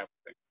the most apt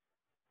thing.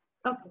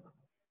 Okay.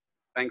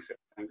 Thanks.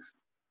 Thanks.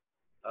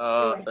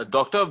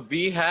 Doctor,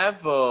 we have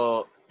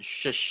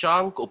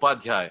Shashank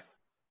Upadhyay.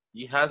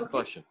 He has a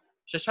question.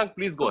 Shashank,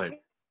 please go ahead.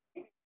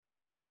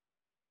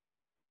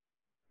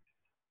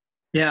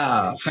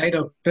 Yeah, hi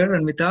Dr.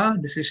 Anvitha.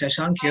 This is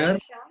Shashank here. Hi,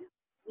 Shashank.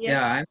 Yes.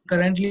 Yeah, I'm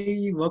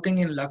currently working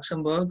in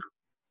Luxembourg.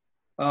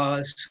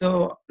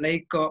 So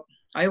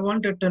I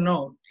wanted to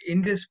know,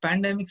 in this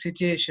pandemic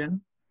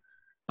situation,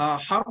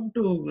 how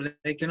to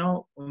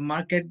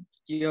market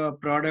your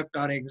product,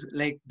 or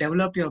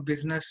develop your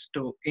business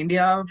to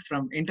India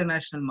from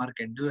international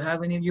market. Do you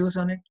have any views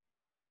on it?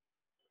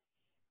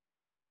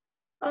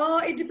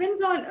 It depends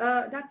on,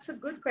 that's a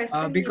good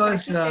question.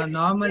 Because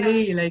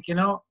normally,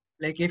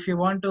 if you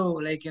want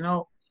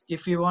to,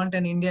 if you want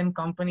an Indian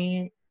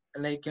company,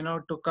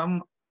 to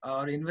come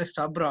or invest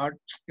abroad,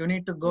 you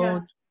need to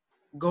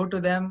go to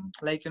them,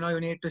 you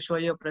need to show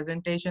your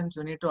presentations,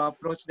 you need to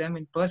approach them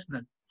in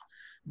person.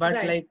 But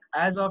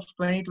as of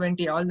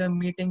 2020, all the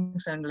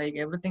meetings and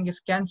everything is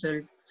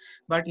cancelled.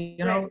 But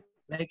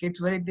it's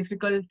very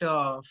difficult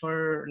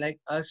for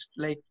us,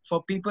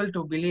 for people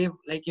to believe,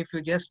 if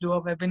you just do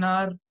a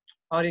webinar,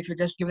 or if you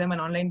just give them an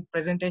online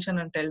presentation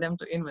and tell them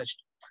to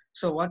invest.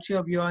 So what's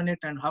your view on it,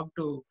 and how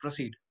to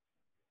proceed?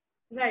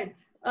 Right.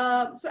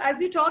 So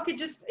as you talk, it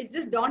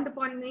just dawned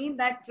upon me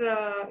that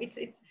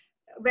it's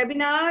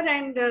webinar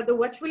and the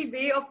virtual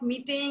way of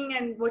meeting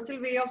and virtual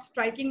way of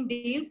striking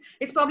deals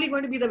is probably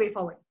going to be the way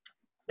forward,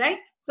 right?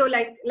 So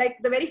like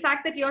the very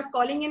fact that you're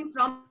calling in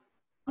from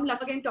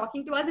Luxembourg and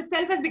talking to us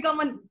itself has become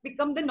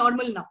the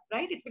normal now,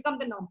 right? It's become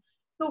the norm.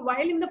 So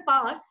while in the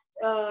past,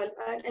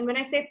 and when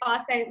I say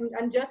past,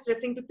 I'm just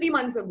referring to 3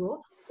 months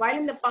ago. While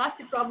in the past,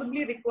 it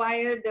probably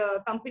required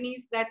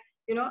companies that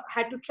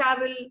had to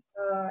travel,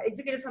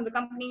 executives from the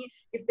company,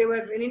 if they were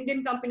an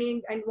Indian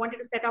company and wanted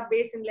to set up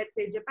base in, let's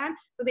say, Japan,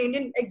 so the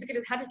Indian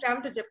executives had to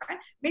travel to Japan.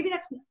 Maybe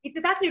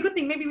it's actually a good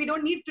thing. Maybe we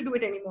don't need to do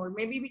it anymore.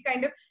 Maybe we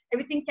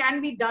everything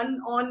can be done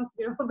on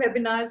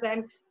webinars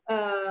and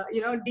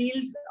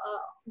deals,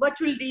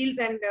 virtual deals,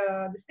 and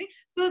this thing.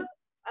 So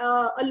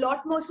a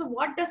lot more. So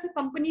what does a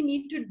company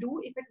need to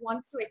do if it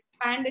wants to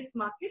expand its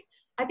market?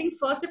 I think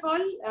first of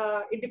all,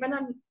 it depends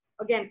on,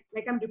 again,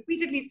 like I'm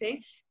repeatedly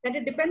saying, that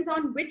it depends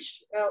on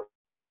which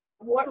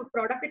what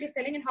product that you're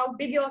selling and how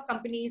big your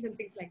company is and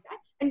things like that,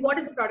 and what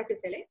is the product you're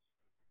selling.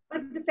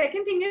 But the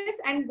second thing is,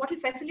 and what will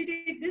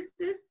facilitate this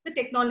is the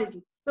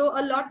technology. So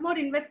a lot more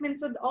investment.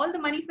 So all the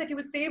monies that you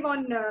will save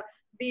on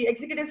the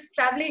executives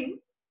traveling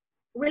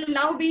will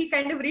now be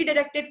kind of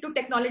redirected to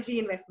technology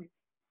investments.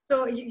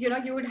 So,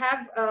 you would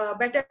have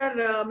better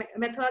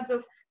methods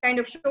of kind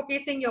of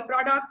showcasing your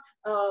product,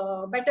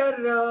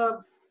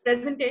 better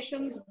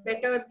presentations,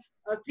 better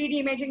 3D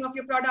imaging of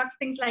your products,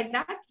 things like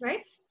that, right?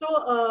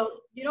 So,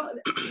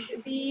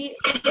 the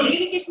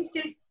communication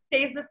still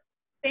stays the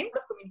same,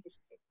 the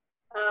communication.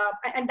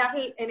 And that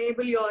will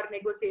enable your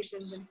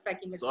negotiations and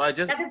tracking. So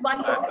that is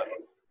one.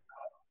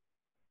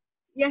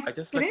 Yes. I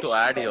just like to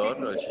add here,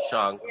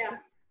 Shashank. Yeah.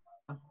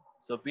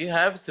 So we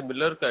have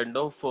similar kind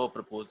of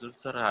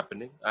proposals are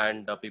happening,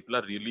 and people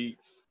are really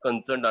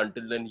concerned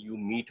until then you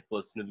meet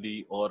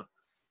personally or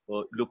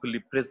locally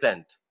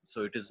present.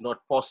 So it is not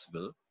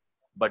possible.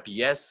 But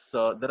yes,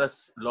 there are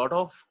a lot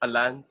of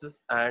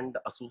alliances and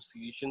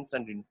associations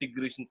and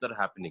integrations are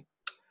happening.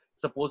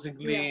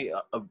 Supposedly,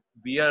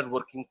 we are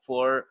working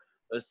for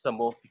some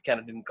of the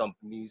Canadian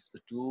companies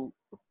to,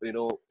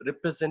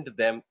 represent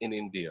them in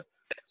India.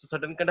 So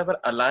certain kind of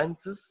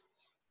alliances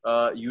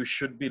you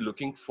should be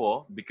looking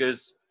for,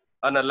 because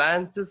an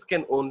alliances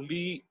can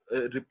only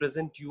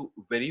represent you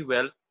very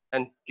well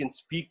and can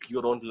speak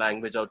your own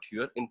language out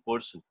here in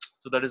person.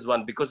 So that is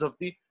one, because of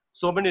the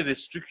so many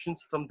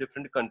restrictions from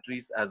different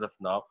countries as of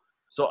now.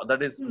 So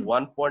that is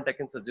one point I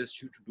can suggest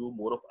you to do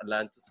more of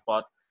alliances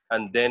part,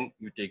 and then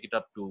you take it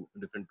up to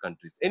different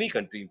countries, any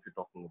country if you're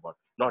talking about,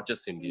 not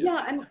just India.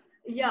 Yeah, and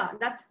yeah,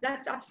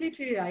 that's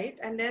absolutely right.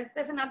 And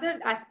there's another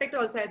aspect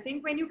also. I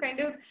think when you kind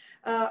of,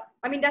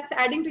 I mean, that's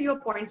adding to your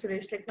point,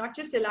 Suresh, like not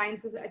just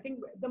alliances. I think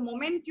the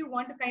moment you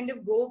want to kind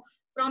of go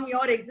from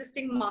your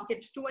existing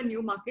market to a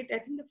new market, I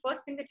think the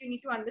first thing that you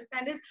need to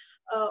understand is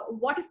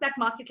what is that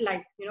market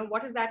like?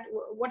 What is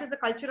the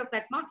culture of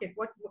that market?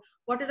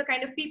 What is the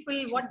kind of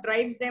people? What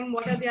drives them?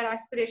 What are their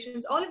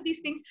aspirations? All of these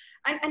things.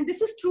 And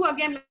this is true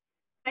again.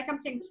 Like I'm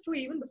saying, it's true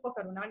even before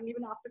Corona and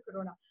even after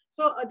Corona.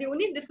 So the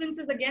only difference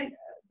is again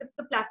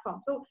the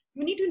platform. So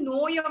you need to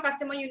know your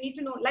customer. You need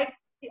to know, like,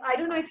 I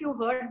don't know if you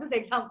heard this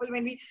example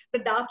the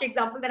dark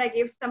example that I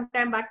gave some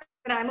time back.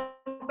 That I'm a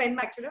pen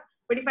manufacturer,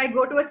 but if I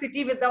go to a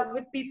city with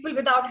people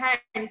without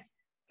hands,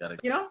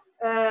 Correct.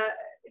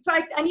 So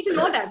I need to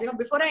know that,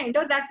 before I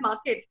enter that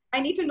market, I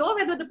need to know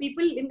whether the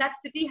people in that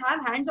city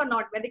have hands or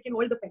not, where they can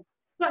hold the pen.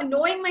 So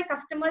knowing my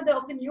customer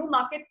of the new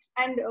market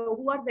and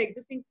who are the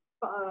existing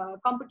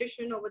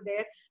competition over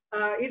there,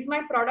 is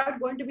my product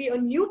going to be a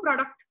new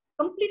product,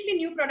 completely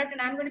new product,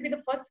 and I'm going to be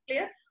the first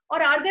player,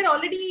 or are there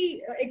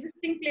already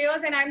existing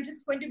players and I'm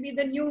just going to be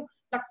the new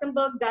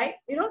Luxembourg guy?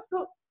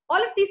 So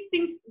all of these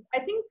things, I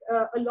think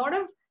a lot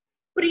of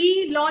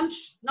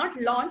pre-launch, not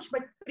launch,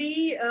 but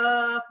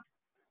pre-launch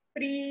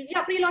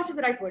is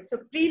the right word. So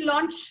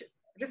pre-launch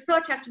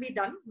research has to be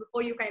done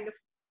before you kind of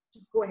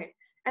just go ahead.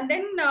 And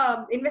then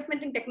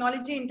investment in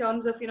technology in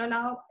terms of,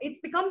 now it's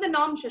become the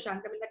norm,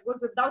 Shashank. I mean, that goes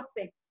without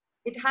saying.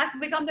 It has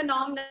become the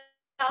norm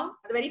now.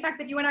 The very fact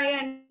that you and I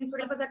and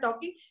sort of us are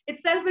talking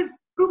itself is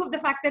proof of the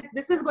fact that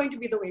this is going to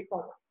be the way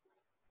forward.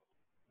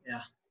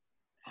 Yeah.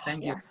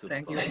 Thank you. Super.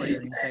 Thank you for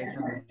your insights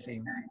on the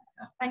same.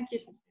 Yeah. Thank you.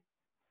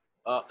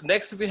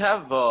 Next, we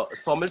have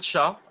Somil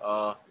Shah,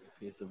 if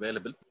he is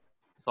available.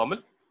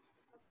 Somil?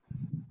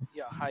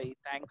 Yeah, hi,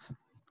 thanks.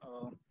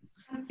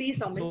 See,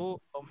 Somil.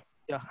 So,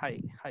 yeah,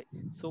 hi.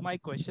 So my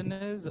question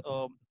is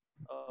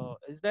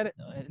there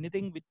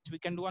anything which we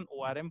can do on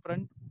ORM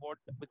front?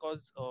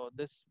 Because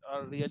this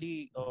are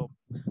really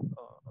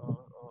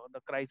the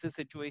crisis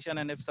situation,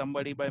 and if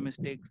somebody by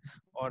mistakes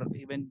or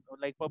even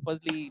like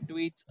purposely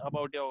tweets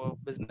about your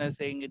business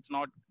saying it's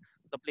not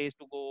the place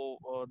to go,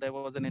 or there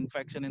was an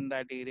infection in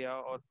that area,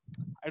 or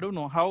I don't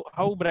know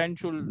how brand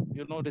should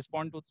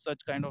respond to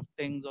such kind of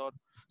things, or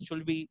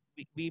should we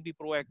be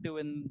proactive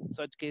in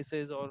such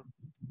cases, or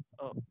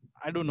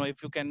I don't know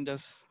if you can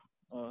just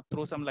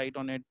throw some light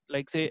on it.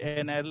 Like say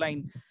an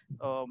airline,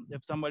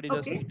 if somebody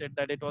just tweeted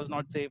that it was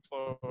not safe,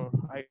 or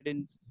I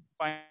didn't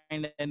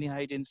find any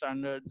hygiene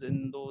standards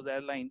in those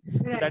airlines,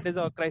 so that is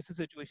a crisis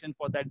situation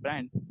for that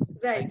brand.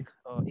 Right.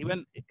 Like,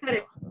 even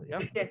correct.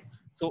 Yeah. Yes.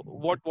 So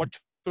what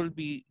should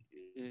be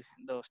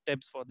the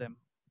steps for them?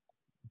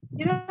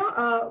 We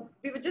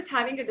were just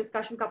having a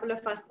discussion, couple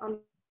of us, on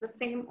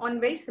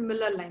very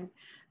similar lines.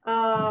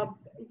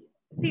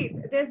 See,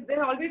 there's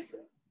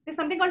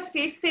something called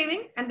face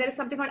saving, and there is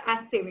something called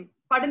ass saving.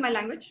 Pardon my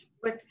language,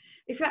 but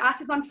if your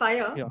ass is on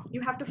fire, you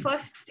have to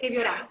first save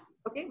your ass.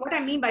 Okay, what I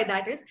mean by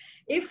that is,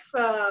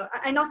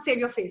 and not save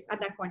your face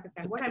at that point of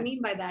time. What I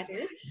mean by that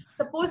is,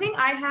 supposing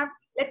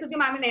let's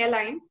assume I'm an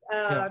airlines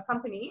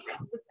company.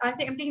 I'm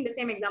taking the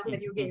same example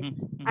that you gave,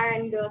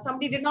 and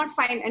somebody did not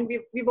find, and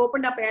we've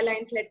opened up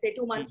airlines, let's say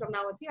 2 months from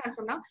now or 3 months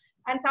from now,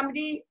 and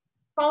somebody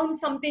found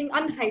something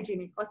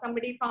unhygienic, or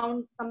somebody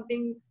found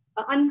something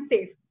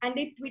unsafe, and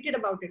they tweeted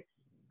about it.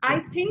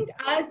 I think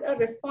as a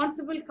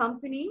responsible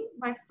company,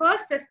 my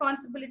first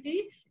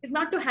responsibility is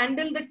not to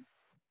handle the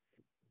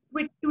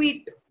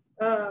tweet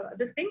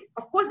this thing.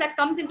 Of course, that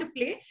comes into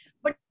play,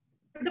 but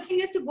the thing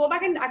is to go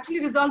back and actually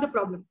resolve the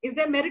problem. Is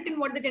there merit in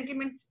what the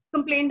gentleman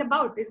complained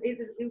about?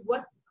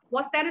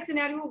 Was there a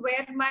scenario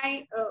where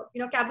my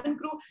cabin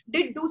crew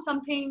did do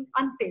something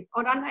unsafe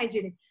or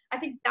unhygienic? I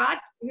think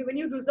that when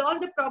you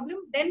resolve the problem,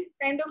 then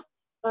kind of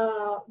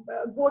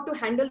go to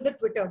handle the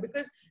Twitter,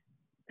 because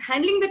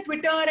handling the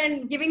Twitter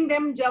and giving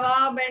them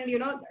jawab and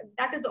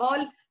that is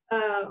all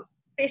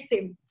face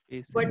saving.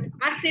 But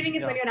as saving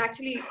is when you're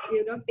actually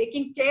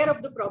taking care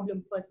of the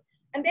problem first,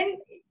 and then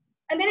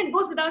it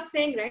goes without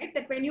saying, right,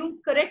 that when you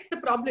correct the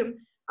problem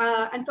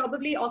and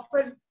probably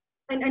offer.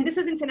 And this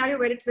is in scenario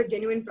where it's a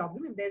genuine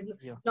problem. If there's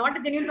not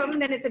a genuine problem,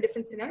 then it's a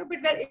different scenario. But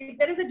if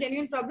there is a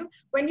genuine problem,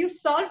 when you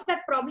solve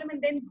that problem and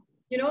then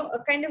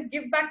kind of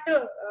give back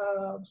the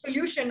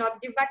solution or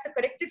give back the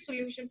corrected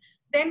solution,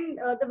 then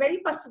the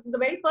very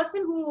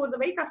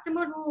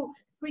customer who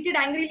tweeted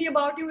angrily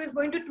about you is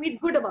going to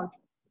tweet good about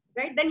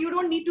you, right? Then you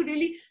don't need to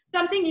really. So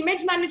I'm saying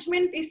image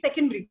management is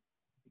secondary.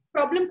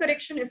 Problem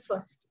correction is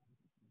first.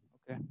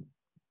 Okay.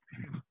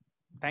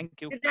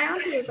 Thank you. Did I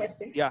answer your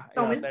question? Yeah,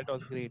 that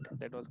was great.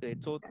 That was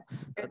great. So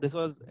this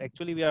was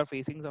actually, we are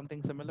facing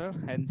something similar,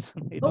 hence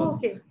it was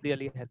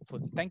really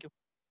helpful. Thank you.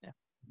 Yeah.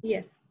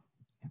 Yes.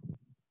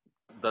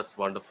 That's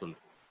wonderful.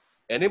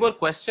 Any more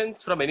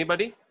questions from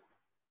anybody?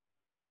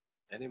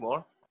 Any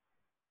more?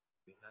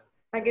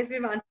 I guess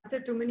we've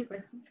answered too many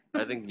questions.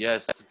 I think,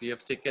 yes, we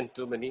have taken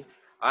too many.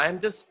 I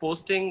am just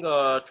posting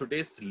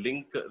today's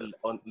link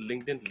on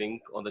LinkedIn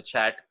link on the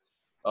chat.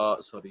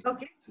 Sorry.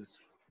 Okay. This is,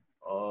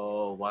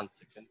 1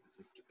 second. This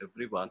is to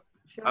everyone.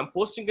 Sure. I'm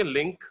posting a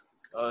link,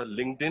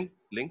 LinkedIn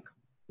link,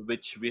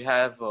 which we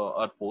have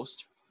our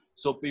post.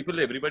 So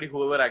everybody,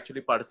 whoever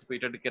actually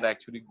participated, can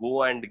actually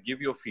go and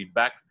give your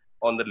feedback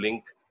on the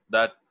link.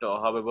 That,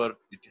 however,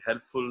 it's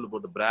helpful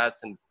about the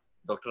BRATS and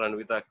Dr.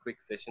 Anvitha,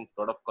 quick sessions,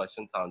 lot of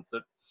questions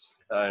answered,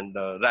 and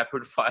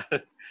rapid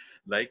fire.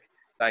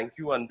 Thank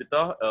you,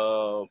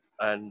 Anvitha.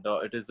 And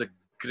it is a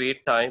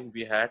great time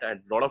we had, and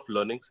a lot of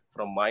learnings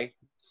from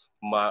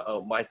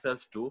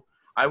myself too.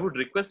 I would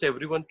request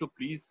everyone to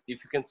please,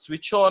 if you can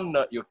switch on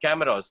your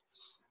cameras,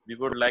 we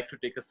would like to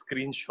take a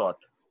screenshot.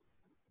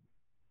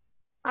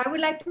 I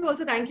would like to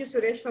also thank you,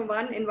 Suresh, for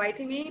one,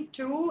 inviting me.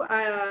 Two,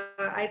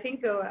 I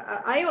think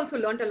I also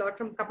learned a lot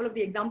from a couple of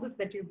the examples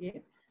that you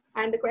gave,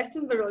 and the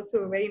questions were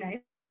also very nice.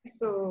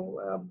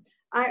 So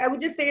I would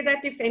just say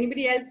that if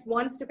anybody else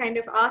wants to kind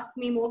of ask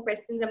me more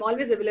questions, I'm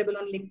always available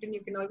on LinkedIn.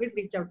 You can always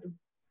reach out to me.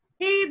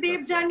 Hey,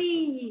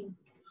 Devjani.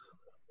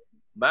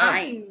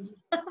 Hi.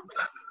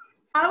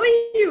 How are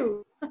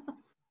you?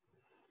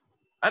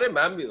 Arey,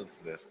 ma'am is also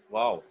there.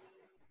 Wow.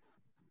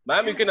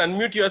 Ma'am, you can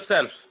unmute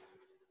yourself.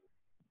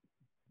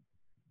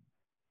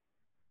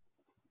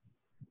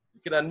 You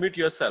can unmute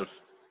yourself.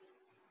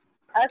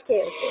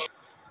 Okay.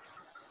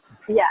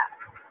 Yeah.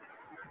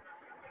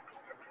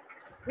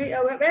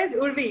 Where's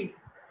Urvi?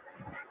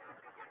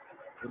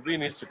 Urvi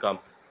needs to come.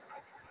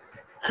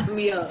 I'm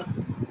here.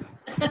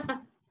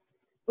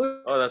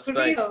 Oh, that's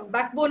Urvi, nice.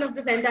 Backbone of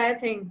this entire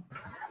thing.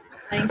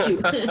 Thank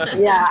you.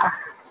 Yeah.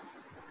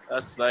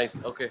 That's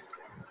nice. Okay.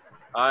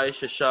 Hi,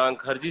 Shashank,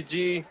 Harjit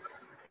ji,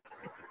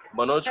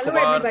 Manoj Hello,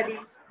 Kumar. everybody.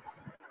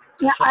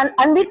 Yeah,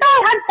 Anvitha,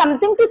 I had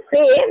something to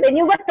say when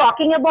you were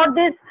talking about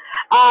this.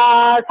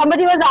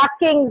 Somebody was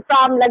asking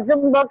from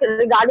Luxembourg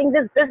regarding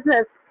this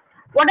business.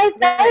 What I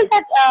felt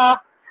that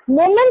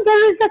moment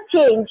there is a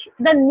change,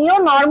 the new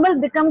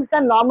normal becomes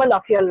the normal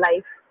of your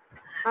life.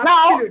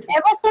 Absolutely.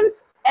 Now,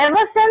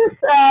 ever since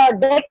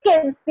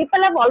decades,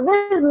 people have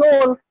always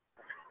known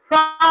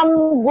from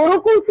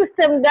Gurukul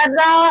system that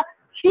the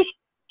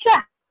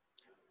Shishya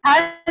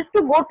has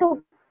to go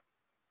to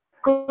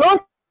close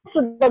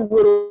to the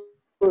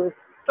Guru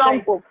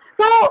from Pope.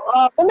 So,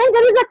 when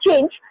there is a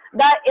change,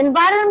 the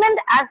environment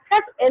as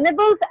such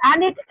enables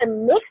and it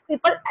makes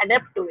people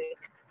adapt to it.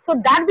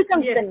 So that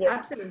becomes the new.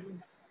 Absolutely.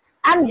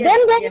 And then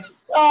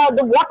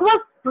what was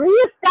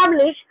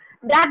pre-established,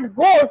 that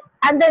goes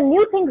and the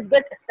new things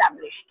get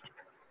established.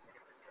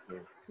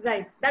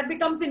 Right. That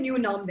becomes the new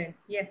norm then.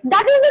 Yes.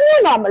 That is the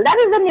new normal. That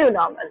is the new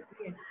normal.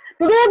 Yes.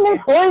 Today means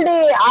whole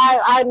day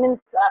I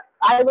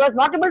was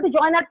not able to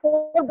join at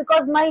 4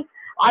 because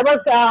I was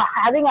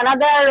having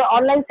another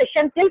online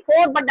session till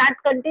 4, but that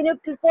continued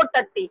till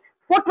 4:30,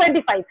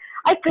 4:25.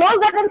 I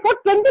closed that and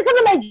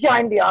 4:27 I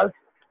joined y'all.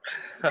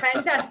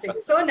 Fantastic.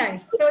 So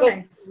nice. So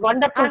nice.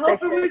 Wonderful. I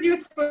hope it was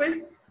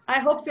useful. I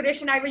hope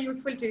Suresh and I were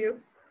useful to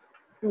you.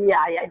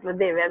 Yeah,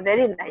 they were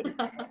very nice.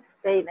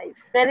 Very nice.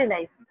 Very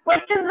nice.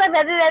 Questions were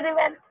very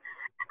relevant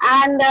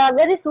and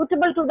very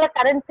suitable to the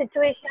current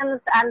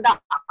situations, and the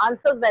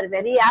answers were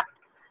very apt.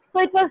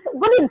 So it was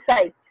good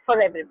insight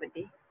for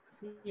everybody.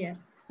 Yes.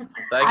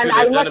 Thank you,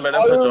 Devjani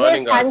madam, for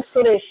joining us. Thanks,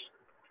 Suresh.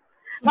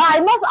 Now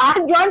I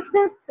joined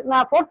since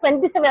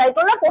 4:27. I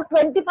told her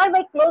 4:25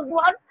 I closed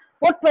one.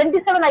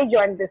 4:27 I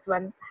joined this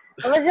one.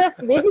 I was just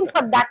waiting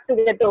for that to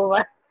get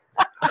over.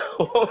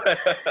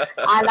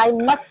 And I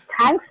must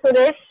thank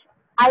Suresh.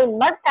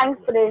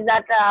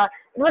 That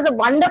it was a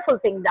wonderful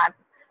thing that.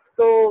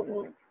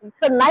 So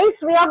it's a nice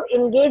way of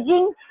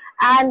engaging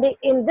and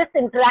in this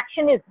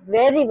interaction is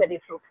very, very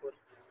fruitful.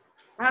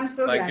 I'm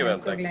so Thank glad. you, ma'am. I'm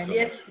so Thank you glad. so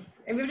Yes.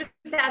 And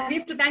we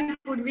have to thank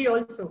Purvi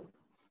also.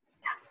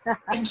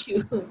 Thank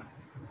you.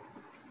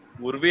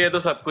 Urvi है तो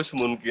सब कुछ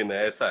मुमकिन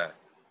है, ऐसा है.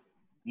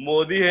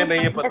 मोदी है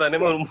नहीं, ये पता नहीं,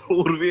 मगर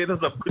उर्वी है तो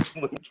सब कुछ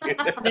मुमकिन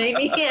है.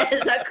 नहीं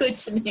ऐसा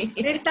कुछ नहीं.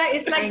 It's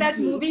like Thank that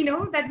you. movie,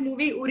 no? That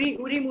movie,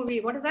 Uri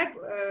movie. What is that?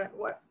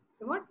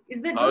 What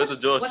is the How is Josh?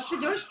 the Josh? What's the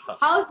Josh?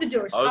 How's the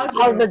Josh?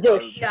 How's the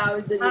Josh? Yeah,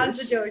 with the How's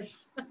the Josh.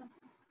 Josh?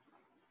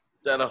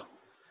 चलो,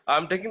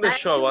 I'm taking the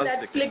Thank show you. once.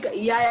 Let's click.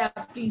 Yeah,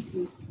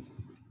 please.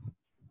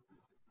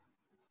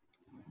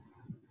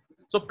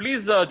 So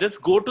please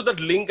just go to that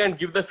link and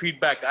give the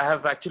feedback. I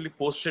have actually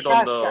posted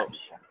on the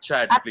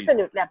chat, please.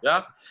 Absolutely.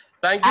 Yeah.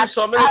 Thank you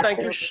so many. Thank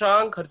you, Absolutely.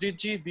 Shank, Harjit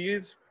ji,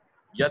 Dheer,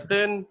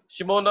 Yatin,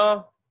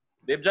 Shimona,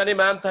 Devjani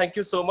ma'am. Thank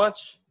you so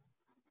much.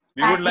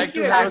 We would like to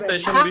you, have a everybody.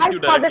 session with you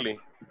directly.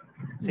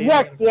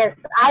 Yes.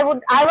 I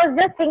was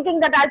just thinking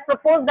that I'll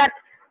propose that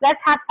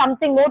let's have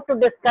something more to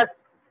discuss.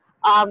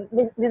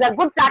 These are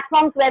good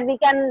platforms where we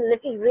can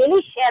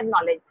really share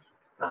knowledge.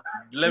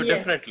 Yes.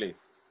 Definitely.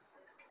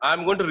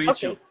 I'm going to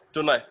reach you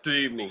tonight, to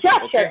evening.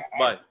 Sure, Okay. sure.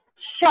 Bye.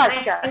 Sure.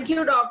 Thank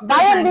you, Doctor. Bye,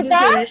 Thank you, Anvitha.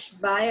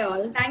 Suresh. Bye,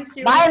 all. Thank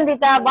you. Bye,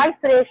 Anvitha. Bye,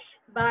 Suresh.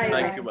 Bye.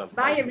 Thank you, ma'am.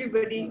 Bye,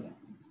 everybody.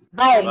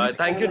 Bye. Bye.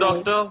 Thank you,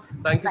 doctor.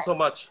 Thank you so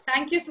much.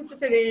 Thank you, Mr.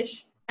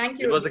 Suresh. Thank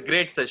you. It was a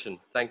great session.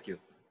 Thank you.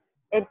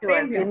 It Same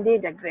was here.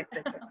 indeed a great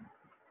session.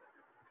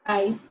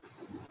 Bye.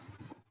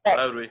 Bye,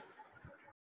 everybody.